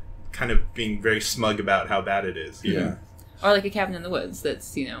kind of being very smug about how bad it is. You know? Or like a Cabin in the Woods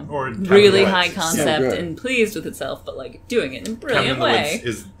that's, or really high concept and pleased with itself, but like doing it in a brilliant way. Cabin in the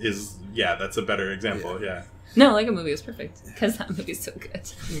Woods is that's a better example, No, like a movie is perfect, because that movie's so good.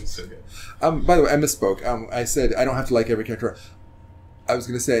 It's so good. By the way, I misspoke. I said I don't have to like every character. I was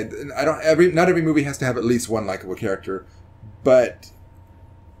going to say, not every movie has to have at least one likable character, but,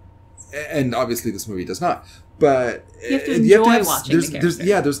 and obviously this movie does not, but you have to enjoy watching the characters.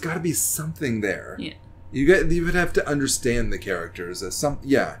 There's got to be something there. Yeah. You would have to understand the characters as some.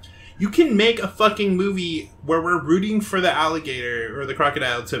 Yeah, you can make a fucking movie where we're rooting for the alligator or the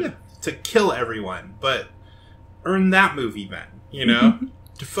crocodile to kill everyone, but earn that movie then.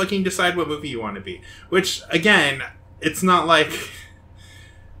 To fucking decide what movie you want to be. Which again, it's not like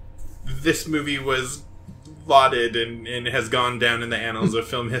this movie was lauded and has gone down in the annals of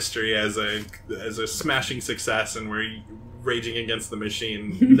film history as a smashing success, and we're Raging Against the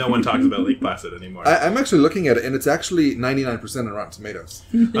Machine, no one talks about Lake Placid anymore. I'm actually looking at it, and it's actually 99% on Rotten Tomatoes.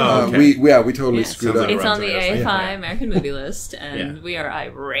 Oh, okay. We totally screwed up. It's on the Tomatoes. AFI American Movie List, and we are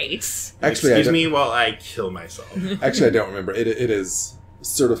irate. Actually, Excuse me while I kill myself. Actually, I don't remember. It is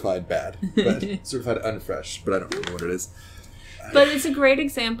certified bad, but certified unfresh, but I don't remember what it is. But it's a great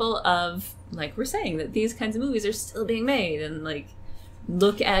example of, like we're saying, that these kinds of movies are still being made, and like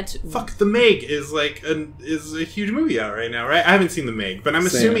look at Fuck, The Meg is like is a huge movie out right now, right? I haven't seen The Meg, but I'm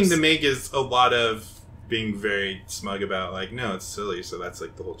assuming The Meg is a lot of being very smug about like, no, it's silly, so that's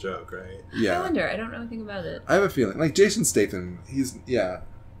like the whole joke, right? Yeah. I wonder. I don't know anything about it. I have a feeling like Jason Statham. He's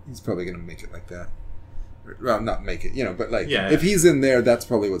probably gonna make it like that. Well, not make it, but like if he's in there, that's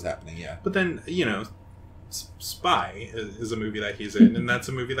probably what's happening. Yeah. But then Spy is a movie that he's in, and that's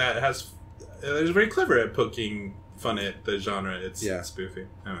a movie that is very clever at poking fun at the genre it's spoofing.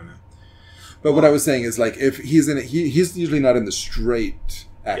 I don't know. But what I was saying is, like, if he's in it, he's usually not in the straight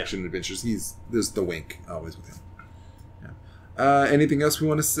action adventures. There's the wink always with him. Yeah. Anything else we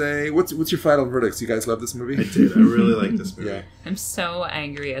want to say? What's your final verdicts? You guys love this movie? I did. I really like this movie. Yeah. I'm so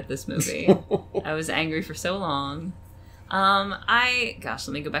angry at this movie. I was angry for so long. Let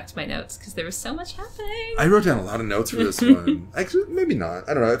me go back to my notes because there was so much happening. I wrote down a lot of notes for this one. Actually, maybe not.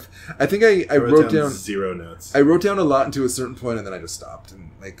 I don't know. I think I wrote down 0 notes. I wrote down a lot until a certain point, and then I just stopped.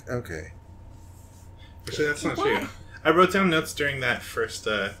 And like, okay. Actually, that's not true. I wrote down notes during that first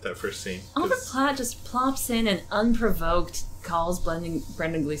scene. Oliver Platt just plops in and unprovoked calls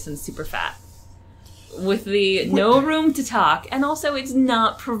Brendan Gleeson super fat. With the no room to talk, and also it's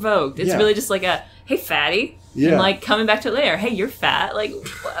not provoked. It's really just like a, hey, fatty. Yeah. And like coming back to it later, hey, you're fat. Like,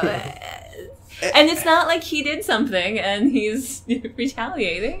 and it's not like he did something and he's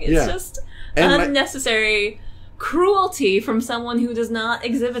retaliating. It's just unnecessary cruelty from someone who does not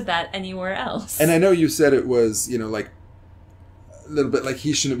exhibit that anywhere else. And I know you said it was, like a little bit like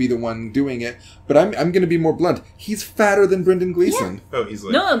he shouldn't be the one doing it, but I'm going to be more blunt. He's fatter than Brendan Gleeson. Yeah. Oh,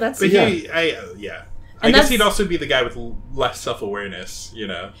 easily. No, that's... But I guess he'd also be the guy with less self-awareness,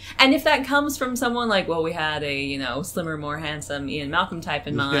 And if that comes from someone like, well, we had a, slimmer, more handsome Ian Malcolm type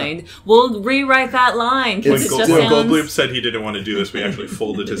in mind, we'll rewrite that line. When Goldblum said he didn't want to do this, we actually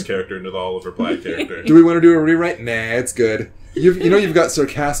folded his character into the Oliver Platt character. Do we want to do a rewrite? Nah, it's good. You've got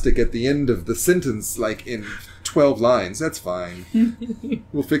sarcastic at the end of the sentence, like in 12 lines. That's fine.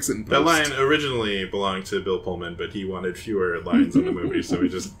 We'll fix it in post. That line originally belonged to Bill Pullman, but he wanted fewer lines in the movie, so we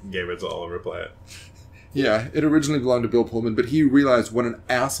just gave it to Oliver Platt. Yeah, it originally belonged to Bill Pullman, but he realized what an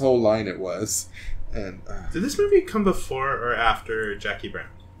asshole line it was. And did this movie come before or after Jackie Brown?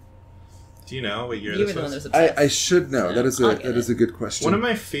 Do you know what year this was? I should know. So that is a good question. One of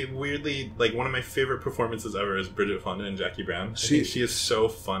my one of my favorite performances ever is Bridget Fonda and Jackie Brown. I think she is so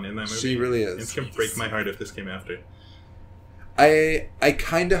fun in that movie. She really is. It's gonna break my heart if this came after. I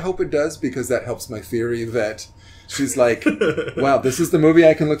kind of hope it does, because that helps my theory that she's like, wow, this is the movie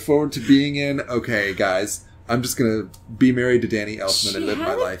I can look forward to being in. Okay, guys, I'm just going to be married to Danny Elfman and live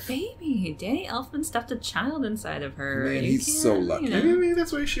my life. Baby. Danny Elfman stuffed a child inside of her. Man, he's so lucky. Maybe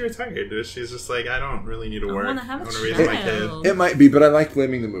that's why she retired. She's just like, I don't really need to work. I want to raise my kid. It might be, but I like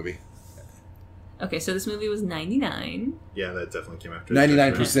blaming the movie. Okay, so this movie was 99. Yeah, that definitely came after.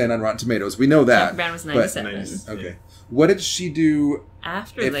 99% on Rotten Tomatoes. We know that. Jackie Brown was 97. Okay. Yeah. What did she do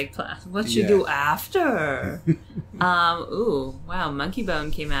after Lake Placid? What'd she do after? Wow, Monkey Bone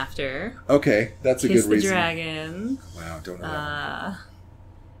came after. Okay, that's a good reason. Kiss the Dragon. Wow, don't know that.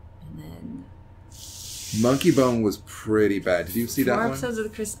 And then Monkey Bone was pretty bad. Did you see that one? 4 episodes of the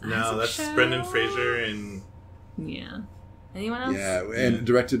Chris Isaac No, that's show. Brendan Fraser and... Yeah. Anyone else? Yeah, and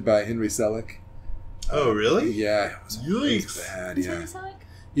directed by Henry Selick. Oh, really? Yeah, it was Yikes. bad. Who's Yeah, Henry Selick?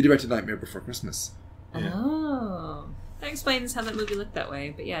 he directed Nightmare Before Christmas. Yeah. Oh, that explains how that movie looked that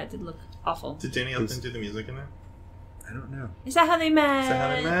way. But yeah, it did look awful. Did Danny Elfman do the music in it? I don't know. Is that how they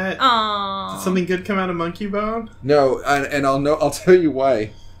met? Aww. Did something good come out of Monkey Bone? No, and I'll tell you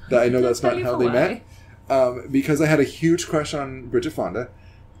why. That I know that's not how they met. Because I had a huge crush on Bridget Fonda.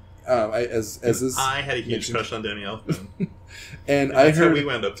 I had a huge crush on Danny Elfman. and that's how we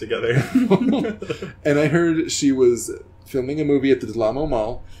wound up together. And I heard she was filming a movie at the Del Amo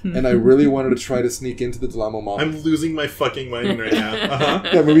Mall, and I really wanted to try to sneak into the Del Amo Mall. I'm losing my fucking mind right now. Uh-huh.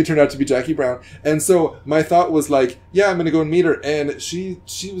 That movie turned out to be Jackie Brown, and so my thought was like, yeah, I'm gonna go and meet her, and she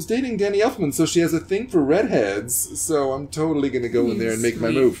was dating Danny Elfman, so she has a thing for redheads, so I'm totally gonna go in there and make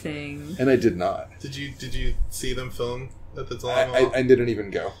my move. And I did not. Did you see them film at the Del Amo Mall? I didn't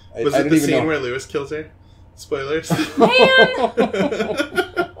even go. Was it the scene where Lewis kills her? Spoilers. Man!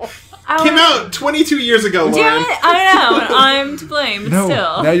 Came out 22 years ago, Lauren. Damn it! I know. I'm to blame, but No,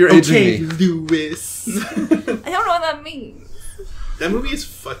 still. now you're aging me. Lewis. I don't know what that means. That movie is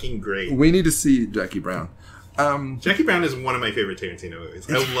fucking great. We need to see Jackie Brown. Jackie Brown is one of my favorite Tarantino movies.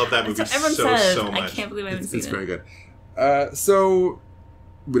 I love that movie That's what everyone so says. much. I can't believe I haven't seen it. It's very good. So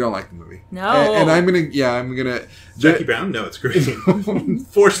we don't like the movie. No. And I'm gonna. Jackie Brown? No, it's great.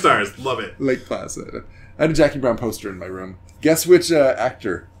 4 stars. Love it. Lake Placid. I had a Jackie Brown poster in my room. Guess which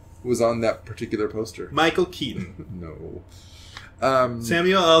actor was on that particular poster? Michael Keaton. No.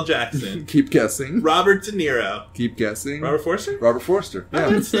 Samuel L. Jackson. Keep guessing. Robert De Niro. Keep guessing. Robert Forster? Robert Forster. Yeah.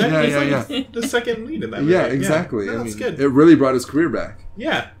 Oh, that's Yeah. the second lead in that movie. Yeah, exactly. Yeah. No, that's good. It really brought his career back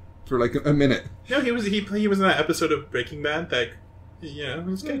Yeah. for like a minute. No, he was in that episode of Breaking Bad that, it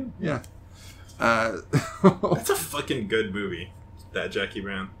was good. Yeah. That's a fucking good movie, that Jackie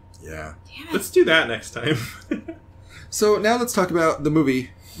Brown. Yeah. Let's do that next time. So now let's talk about the movie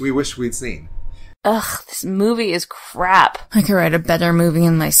we wish we'd seen. Ugh, this movie is crap. I could write a better movie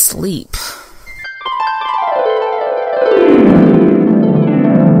in my sleep.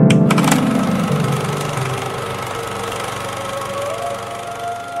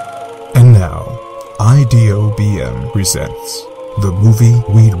 And now, IDOBM presents the movie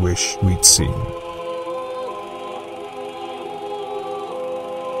we'd wish we'd seen.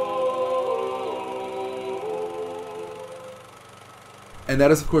 And that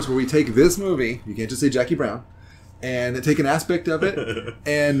is, of course, where we take this movie, you can't just say Jackie Brown, and take an aspect of it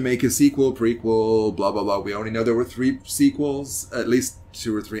and make a sequel, prequel, blah, blah, blah. We only know there were 3 sequels, at least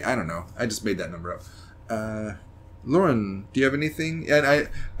 2 or 3. I don't know. I just made that number up. Lauren, do you have anything? And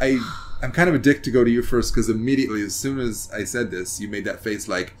I'm kind of a dick to go to you first, because immediately, as soon as I said this, you made that face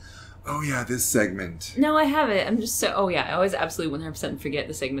like, oh yeah, this segment. No, I haven't. I'm just so... Oh, yeah. I always absolutely 100% forget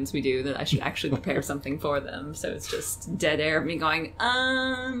the segments we do, that I should actually prepare something for them. So it's just dead air of me going,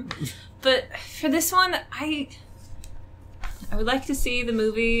 But for this one, I would like to see the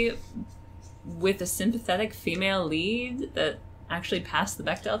movie with a sympathetic female lead that actually passed the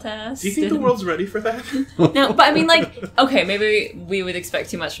Bechdel test. Do you think the world's ready for that? No, but I mean, like, okay, maybe we would expect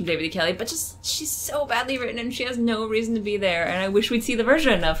too much from David E. Kelley, but just, she's so badly written and she has no reason to be there, and I wish we'd see the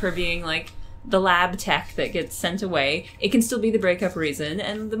version of her being, like, the lab tech that gets sent away. It can still be the breakup reason,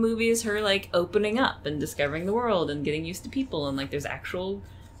 and the movie is her, like, opening up and discovering the world and getting used to people, and, like, there's actual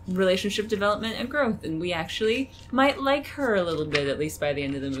relationship development and growth, and we actually might like her a little bit, at least by the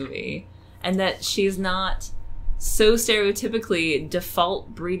end of the movie. And that she's not so stereotypically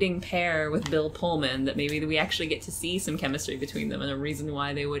default breeding pair with Bill Pullman that maybe we actually get to see some chemistry between them and a reason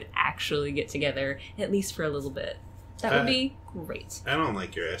why they would actually get together, at least for a little bit. That would be great. I don't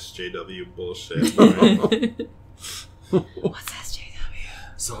like your SJW bullshit. What's SJW?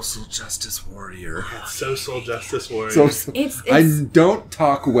 Social justice warrior. Social justice warrior. I don't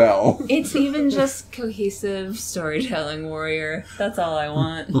talk well. It's even just cohesive storytelling warrior. That's all I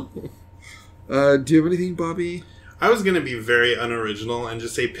want. Do you have anything, Bobby? I was going to be very unoriginal and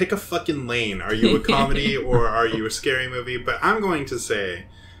just say, pick a fucking lane. Are you a comedy or are you a scary movie? But I'm going to say,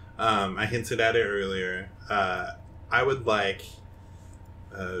 I hinted at it earlier, I would like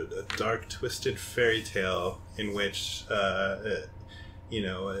a dark, twisted fairy tale in which, a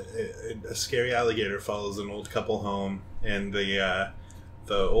scary alligator follows an old couple home, and the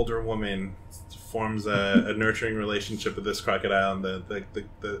older woman forms a nurturing relationship with this crocodile, and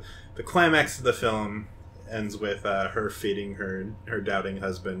the climax of the film ends with her feeding her doubting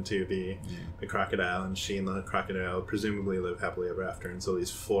husband to the crocodile, and she and the crocodile presumably live happily ever after until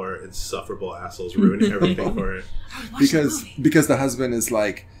these 4 insufferable assholes ruin everything for her. Because the husband is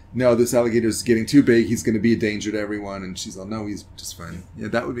like, no, this alligator's getting too big, he's going to be a danger to everyone, and she's like, no, he's just fine. Yeah,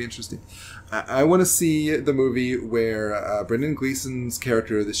 that would be interesting. I want to see the movie where Brendan Gleeson's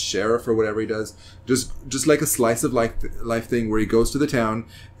character, the sheriff or whatever he does, just like a slice of life thing where he goes to the town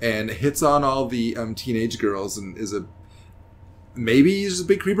and hits on all the teenage girls and maybe he's a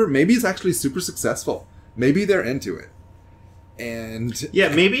big creeper, maybe he's actually super successful, maybe they're into it. And yeah,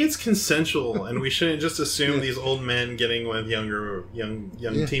 maybe it's consensual, and we shouldn't just assume these old men getting with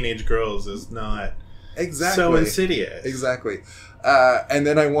young teenage girls is not so insidious. Exactly. And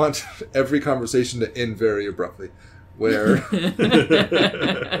then I want every conversation to end very abruptly, where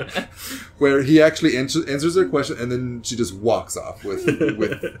he actually answers their question, and then she just walks off with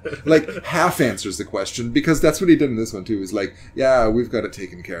like half answers the question, because that's what he did in this one too. He's like, yeah, we've got it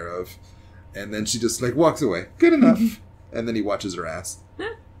taken care of, and then she just like walks away. Good enough. And then he watches her ass.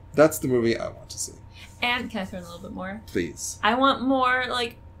 That's the movie I want to see. And can I throw in a little bit more? Please. I want more,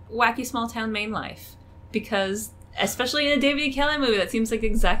 like, wacky small town Maine life. Because Especially in a David E. Kelley movie, that seems like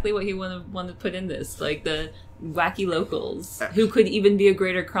exactly what he wanted to put in this. Like the wacky locals, who could even be a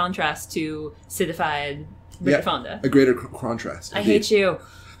greater contrast to citified Bridget Fonda. A greater contrast. I hate you.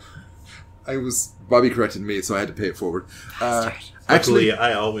 Bobby corrected me, so I had to pay it forward. Actually,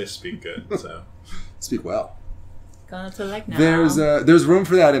 I always speak good, so. Speak well. Gonna to like now. There's room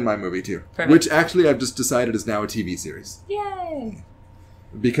for that in my movie, too. Perfect. Which actually I've just decided is now a TV series. Yay!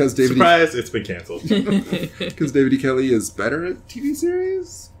 Because David Surprise, it's been canceled. Because David E. Kelley is better at TV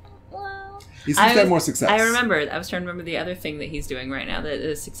series? Well, He seems to have more success. I was trying to remember the other thing that he's doing right now that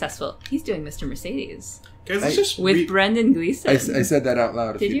is successful. He's doing Mr. Mercedes. Guys, it's just with Brendan Gleeson. I said that out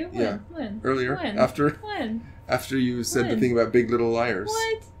loud. Did you? When? Earlier. When? After you said the thing about Big Little Liars.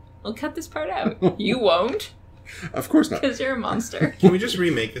 What? We'll cut this part out. You won't. Of course not. Because you're a monster. Can we just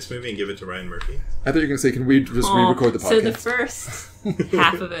remake this movie and give it to Ryan Murphy? I thought you were going to say, can we just re-record the podcast? So the first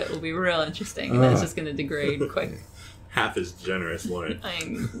half of it will be real interesting, and then it's just going to degrade quick. Half is generous, Lauren.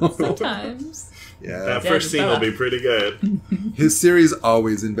 Sometimes. Yeah. That first scene will be pretty good. His series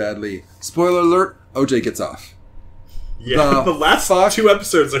always in badly. Spoiler alert, OJ gets off. Yeah, the last 2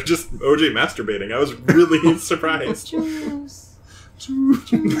 episodes are just OJ masturbating. I was really surprised. Juice.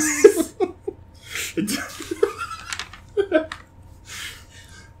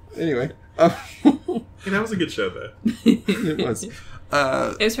 Anyway. Hey, that was a good show, though. It was. It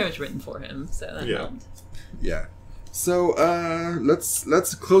was pretty much written for him, so that helped. Yeah. So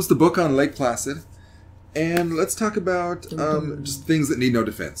let's close the book on Lake Placid, and let's talk about just things that need no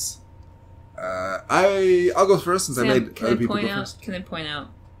defense. I'll go first since Sam, I made other people go first. Can I point out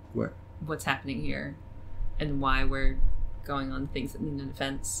what's happening here, and why we're going on things that need no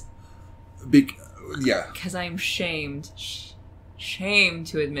defense? Because I'm shamed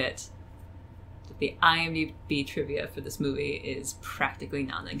to admit that the IMDb trivia for this movie is practically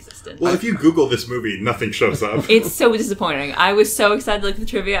non-existent. Well, if you Google this movie, nothing shows up. It's so disappointing. I was so excited to look at the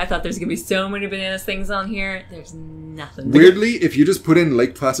trivia. I thought there's going to be so many bananas things on here. There's nothing. Weirdly, if you just put in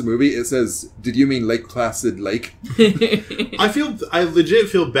Lake Placid movie, it says, "Did you mean Lake Placid Lake?" I legit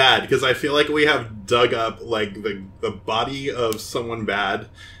feel bad because I feel like we have dug up like the body of someone bad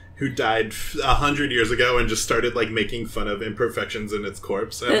who died 100 years ago and just started like making fun of imperfections in its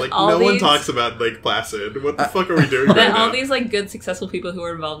corpse. And like no one talks about Lake Placid. What the fuck are we doing right now? All these like good, successful people who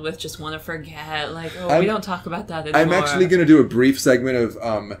are involved with just want to forget. Like, we don't talk about that anymore. I'm actually going to do a brief segment of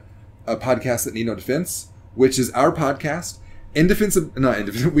a podcast that need no defense, which is our podcast. We are in defense of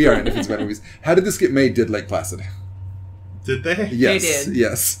bad movies. How Did This Get Made? Did Lake Placid. Did they? Yes. They did.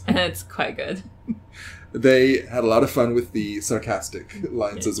 Yes. And it's quite good. They had a lot of fun with the sarcastic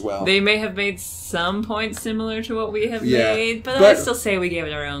lines as well. They may have made some points similar to what we have made, but I still say we gave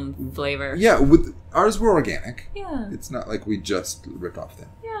it our own flavor. Yeah, ours were organic. Yeah. It's not like we just ripped off them.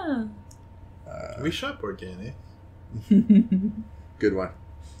 Yeah. We shop organic. Good one.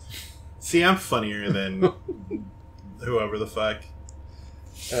 See, I'm funnier than whoever the fuck.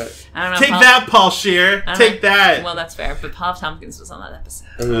 I don't know. Take that, Paul Scheer. Take that. Well, that's fair, but Paul Tompkins was on that episode.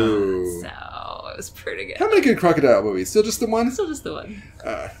 Ooh. So it was pretty good. How many good crocodile movies? Still just the one? Still just the one.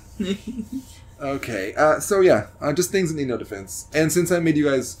 Okay. Just things that need no defense. And since I made you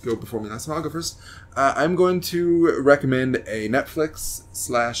guys go before me last time, I'll go first. I'm going to recommend a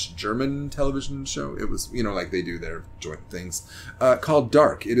Netflix/German television show. It was, like they do their joint things, called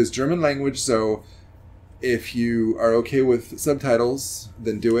Dark. It is German language, so if you are okay with subtitles,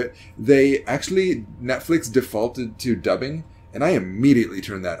 then do it. Netflix defaulted to dubbing, and I immediately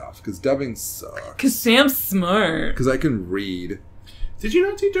turned that off, because dubbing sucks. Because Sam's smart. Because I can read. Did you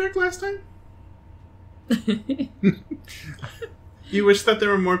not do Dark last time? You wish that there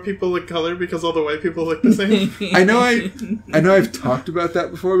were more people of color because all the white people look the same? I know I've talked about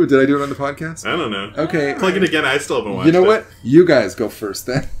that before, but did I do it on the podcast? I don't know. Okay. Plug it again, I still haven't watched it. You know what? You guys go first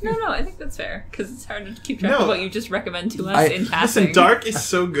then. No, I think that's fair, because it's hard to keep track of what you just recommend to us in passing. Listen, Dark is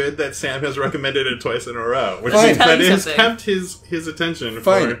so good that Sam has recommended it twice in a row, which means that it has kept his attention.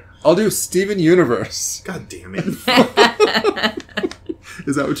 Fine. I'll do Steven Universe. God damn it.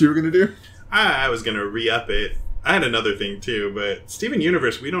 Is that what you were going to do? I was going to re-up it. I had another thing too, but Steven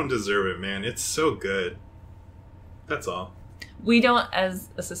Universe, we don't deserve it, man. It's so good. That's all. We don't, as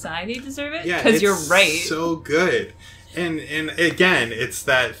a society, deserve it? Yeah, because you're right. So good. And again, it's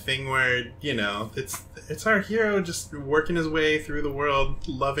that thing where, it's our hero just working his way through the world,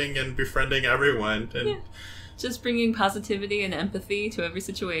 loving and befriending everyone. And just bringing positivity and empathy to every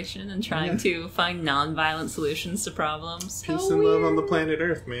situation and trying to find non-violent solutions to problems. Peace and love on the planet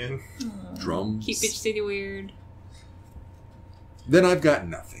Earth, man. Drums. Keep each city weird. Then I've got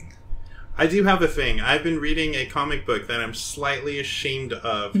nothing. I do have a thing. I've been reading a comic book that I'm slightly ashamed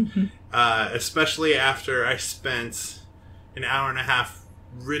of, especially after I spent an hour and a half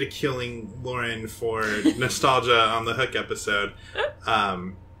ridiculing Lauren for nostalgia on the Hook episode.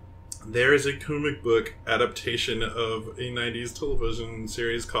 There is a comic book adaptation of a 90s television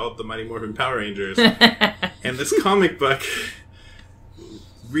series called The Mighty Morphin Power Rangers. And this comic book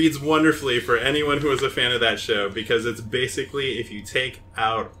reads wonderfully for anyone who is a fan of that show, because it's basically, if you take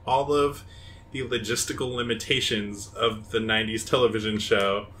out all of the logistical limitations of the 90s television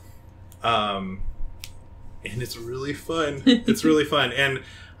show, and it's really fun. It's really fun. And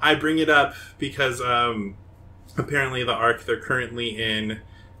I bring it up because apparently the arc they're currently in,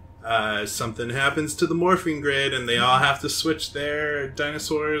 something happens to the morphing grid and they all have to switch their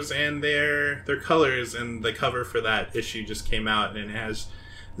dinosaurs and their colors, and the cover for that issue just came out, and it has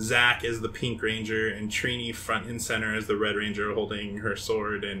Zack as the Pink Ranger and Trini front and center as the Red Ranger holding her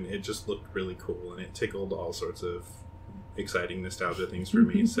sword, and it just looked really cool, and it tickled all sorts of exciting nostalgia things for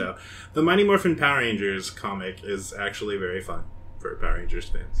me. So the Mighty Morphin Power Rangers comic is actually very fun for Power Rangers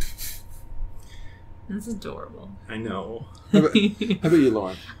fans. That's adorable. I know. How about you,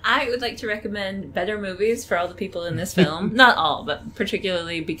 Lauren? I would like to recommend better movies for all the people in this film. Not all, but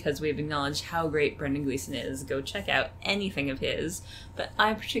particularly because we've acknowledged how great Brendan Gleeson is. Go check out anything of his. But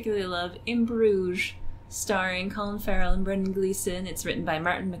I particularly love In Bruges, starring Colin Farrell and Brendan Gleeson. It's written by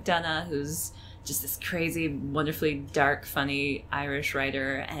Martin McDonagh, who's just this crazy, wonderfully dark, funny Irish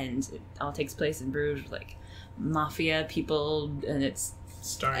writer. And it all takes place in Bruges, like mafia people, and it's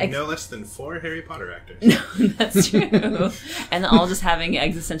starring no less than 4 Harry Potter actors. No, that's true. And all just having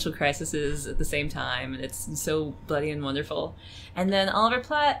existential crises at the same time. And it's so bloody and wonderful. And then Oliver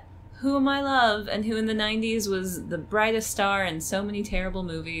Platt, whom I love, and who in the 90s was the brightest star in so many terrible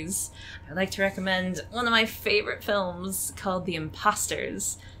movies. I'd like to recommend one of my favorite films called The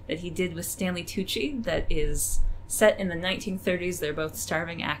Imposters that he did with Stanley Tucci, that is set in the 1930s. They're both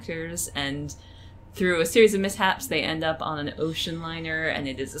starving actors, and through a series of mishaps, they end up on an ocean liner, and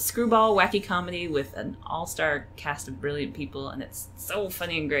it is a screwball, wacky comedy with an all-star cast of brilliant people, and it's so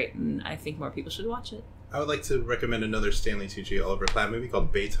funny and great, and I think more people should watch it. I would like to recommend another Stanley Tucci Oliver Platt movie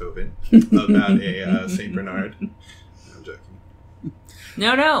called Beethoven, about a St. Bernard. No, I'm joking.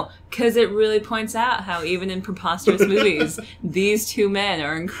 No, because it really points out how even in preposterous movies, these two men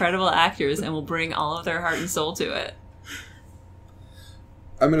are incredible actors and will bring all of their heart and soul to it.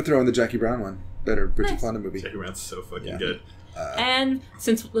 I'm going to throw in the Jackie Brown one. Better Bridget Fonda movie. Jackie Brown's so fucking good. And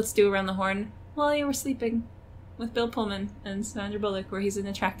since let's do Around the Horn, While You Were Sleeping, with Bill Pullman and Sandra Bullock, where he's an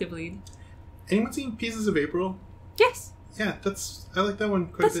attractive lead. Anyone seen Pieces of April? Yes. Yeah, I like that one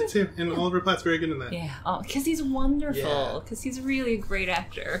quite a bit too. And Oliver Platt's very good in that. Yeah, because he's wonderful. Because he's really a great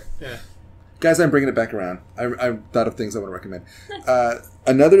actor. Yeah. Guys, I'm bringing it back around. I thought of things I want to recommend.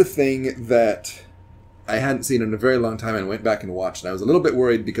 Another thing that I hadn't seen in a very long time and went back and watched, and I was a little bit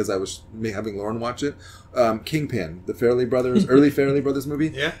worried because I was having Lauren watch it. Kingpin, the Farrelly Brothers, early Farrelly Brothers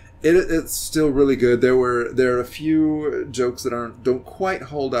movie. Yeah, it's still really good. There are a few jokes that don't quite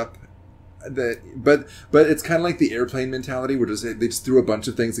hold up. But it's kind of like the airplane mentality, where they just threw a bunch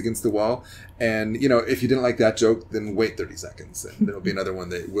of things against the wall, and if you didn't like that joke, then wait 30 seconds, and there'll be another one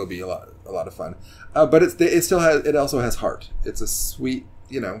that will be a lot of fun. But it also has heart. It's a sweet,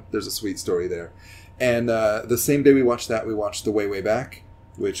 there's a sweet story there. And the same day we watched that, we watched The Way, Way Back,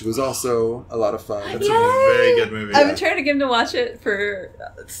 which was also a lot of fun. That's a very good movie. I've been trying to get him to watch it for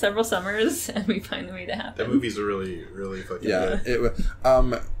several summers, and we finally made it happen. That movie's really, really fucking good.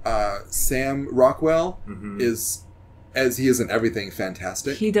 Sam Rockwell is, as he is in everything,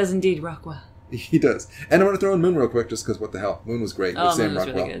 fantastic. He does indeed rock well. He does. And I want to throw in Moon real quick, just because what the hell. Moon was great with Sam Moon was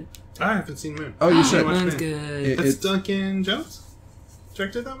Rockwell. Really good. I haven't seen Moon. Oh, you should. Moon's good. That's Duncan Jones?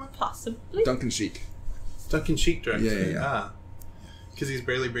 Directed that one? Possibly. Duncan Sheik. Duncan Sheik directed. Yeah. Because he's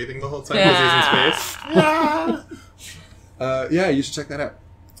barely breathing the whole time because he's in space. Yeah, you should check that out.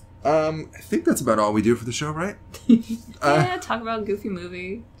 I think that's about all we do for the show, right? Talk about Goofy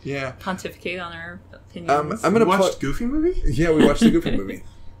movie. Yeah. Pontificate on our opinions. I'm gonna watch Goofy movie? Yeah, we watched the Goofy movie.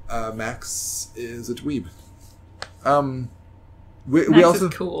 Max is a dweeb. Max also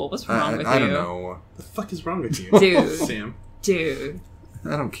is cool. What's wrong with you? I don't know. The fuck is wrong with you, dude? Sam. Dude.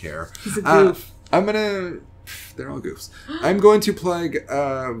 I don't care. He's a goof. They're all goofs. I'm going to plug,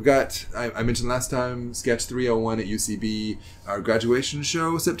 I mentioned last time, Sketch 301 at UCB, our graduation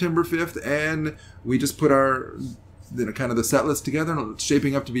show, September 5th, and we just put our, kind of the set list together, and it's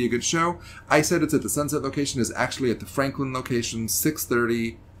shaping up to be a good show. I said it's at the Sunset location, is actually at the Franklin location,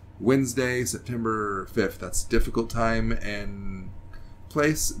 6:30, Wednesday, September 5th. That's difficult time and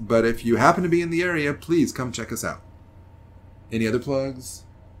place, but if you happen to be in the area, please come check us out. Any other plugs?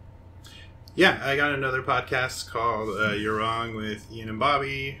 Yeah, I got another podcast called You're Wrong with Ian and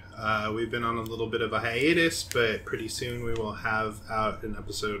Bobby. We've been on a little bit of a hiatus, but pretty soon we will have out an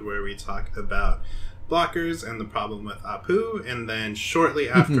episode where we talk about blockers and the problem with Apu, and then shortly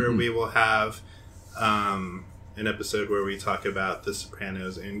after we will have an episode where we talk about The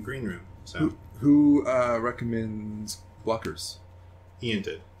Sopranos and Green Room. So who recommends Blockers? Ian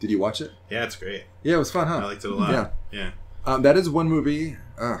did. Did you watch it? Yeah, it's great. Yeah, it was fun, huh? I liked it a lot. Yeah. That is one movie.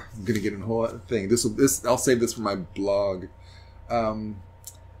 I'm gonna get in a whole thing. I'll save this for my blog.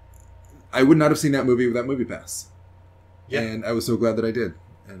 I would not have seen that movie without MoviePass. Yeah. And I was so glad that I did.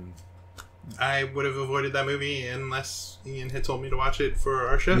 And I would have avoided that movie unless Ian had told me to watch it for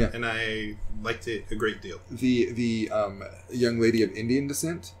our show, and I liked it a great deal. The young lady of Indian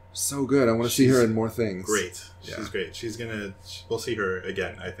descent, so good. I want to see her in more things. Great. She's great. We'll see her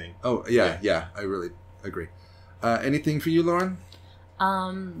again, I think. Oh, yeah. I really agree. Anything for you, Lauren?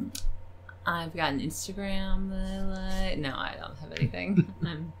 I've got an Instagram that I like. No, I don't have anything.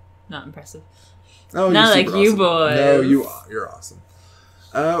 I'm not impressive. Oh, not like awesome. you boys. No, you are. You're awesome.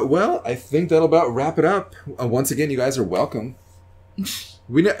 Well, I think that'll about wrap it up. Once again, you guys are welcome.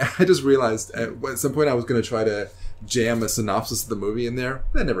 I just realized at some point I was going to try to jam a synopsis of the movie in there.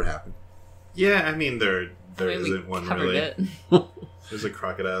 That never happened. Yeah, I mean, there isn't one really. It. There's a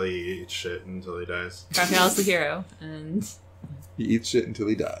crocodile, he eats shit until he dies. Crocodile's the hero, and he eats shit until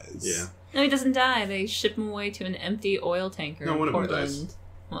he dies. Yeah. No, he doesn't die. They ship him away to an empty oil tanker in one of them Portland. dies.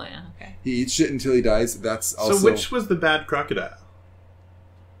 Well, yeah, okay. He eats shit until he dies. That's also... So which was the bad crocodile?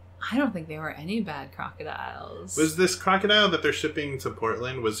 I don't think there were any bad crocodiles. Was this crocodile that they're shipping to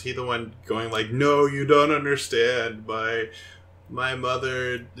Portland, was he the one going like, no, you don't understand, my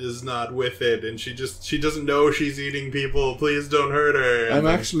mother is not with it, and she doesn't know she's eating people, please don't hurt her. I'm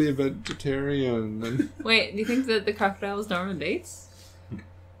actually a vegetarian. Wait, do you think that the crocodile was Norman Bates?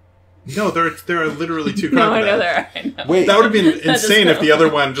 No, there are literally two crocodiles. No, I know there are. I know. Wait, that would have been insane if the other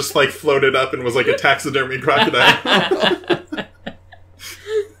one just like floated up and was like a taxidermy crocodile.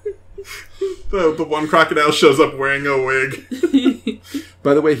 The one crocodile shows up wearing a wig.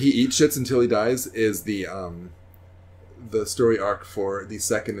 By the way, he eats shits until he dies is the story arc for the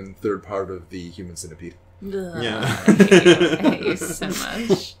second and third part of the Human Centipede. Yeah. I hate you so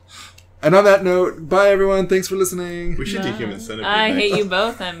much. And on that note, bye everyone. Thanks for listening. We should do Human Centipede. I hate you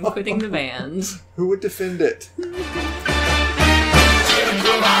both. I'm quitting the band. Who would defend it?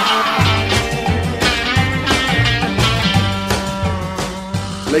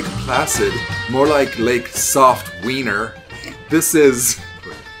 Lake Placid, more like Lake Soft Wiener. This is...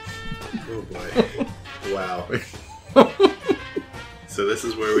 Oh boy. Wow. So this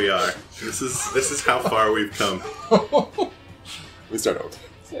is where we are. This is how far we've come. We start over.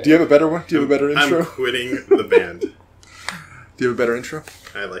 Do you have a better one? Do you have a better intro? I'm quitting the band. Do you have a better intro?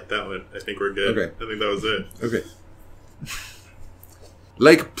 I like that one. I think we're good. Okay. I think that was it. Okay.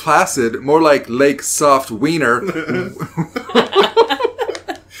 Lake Placid, more like Lake Soft Wiener.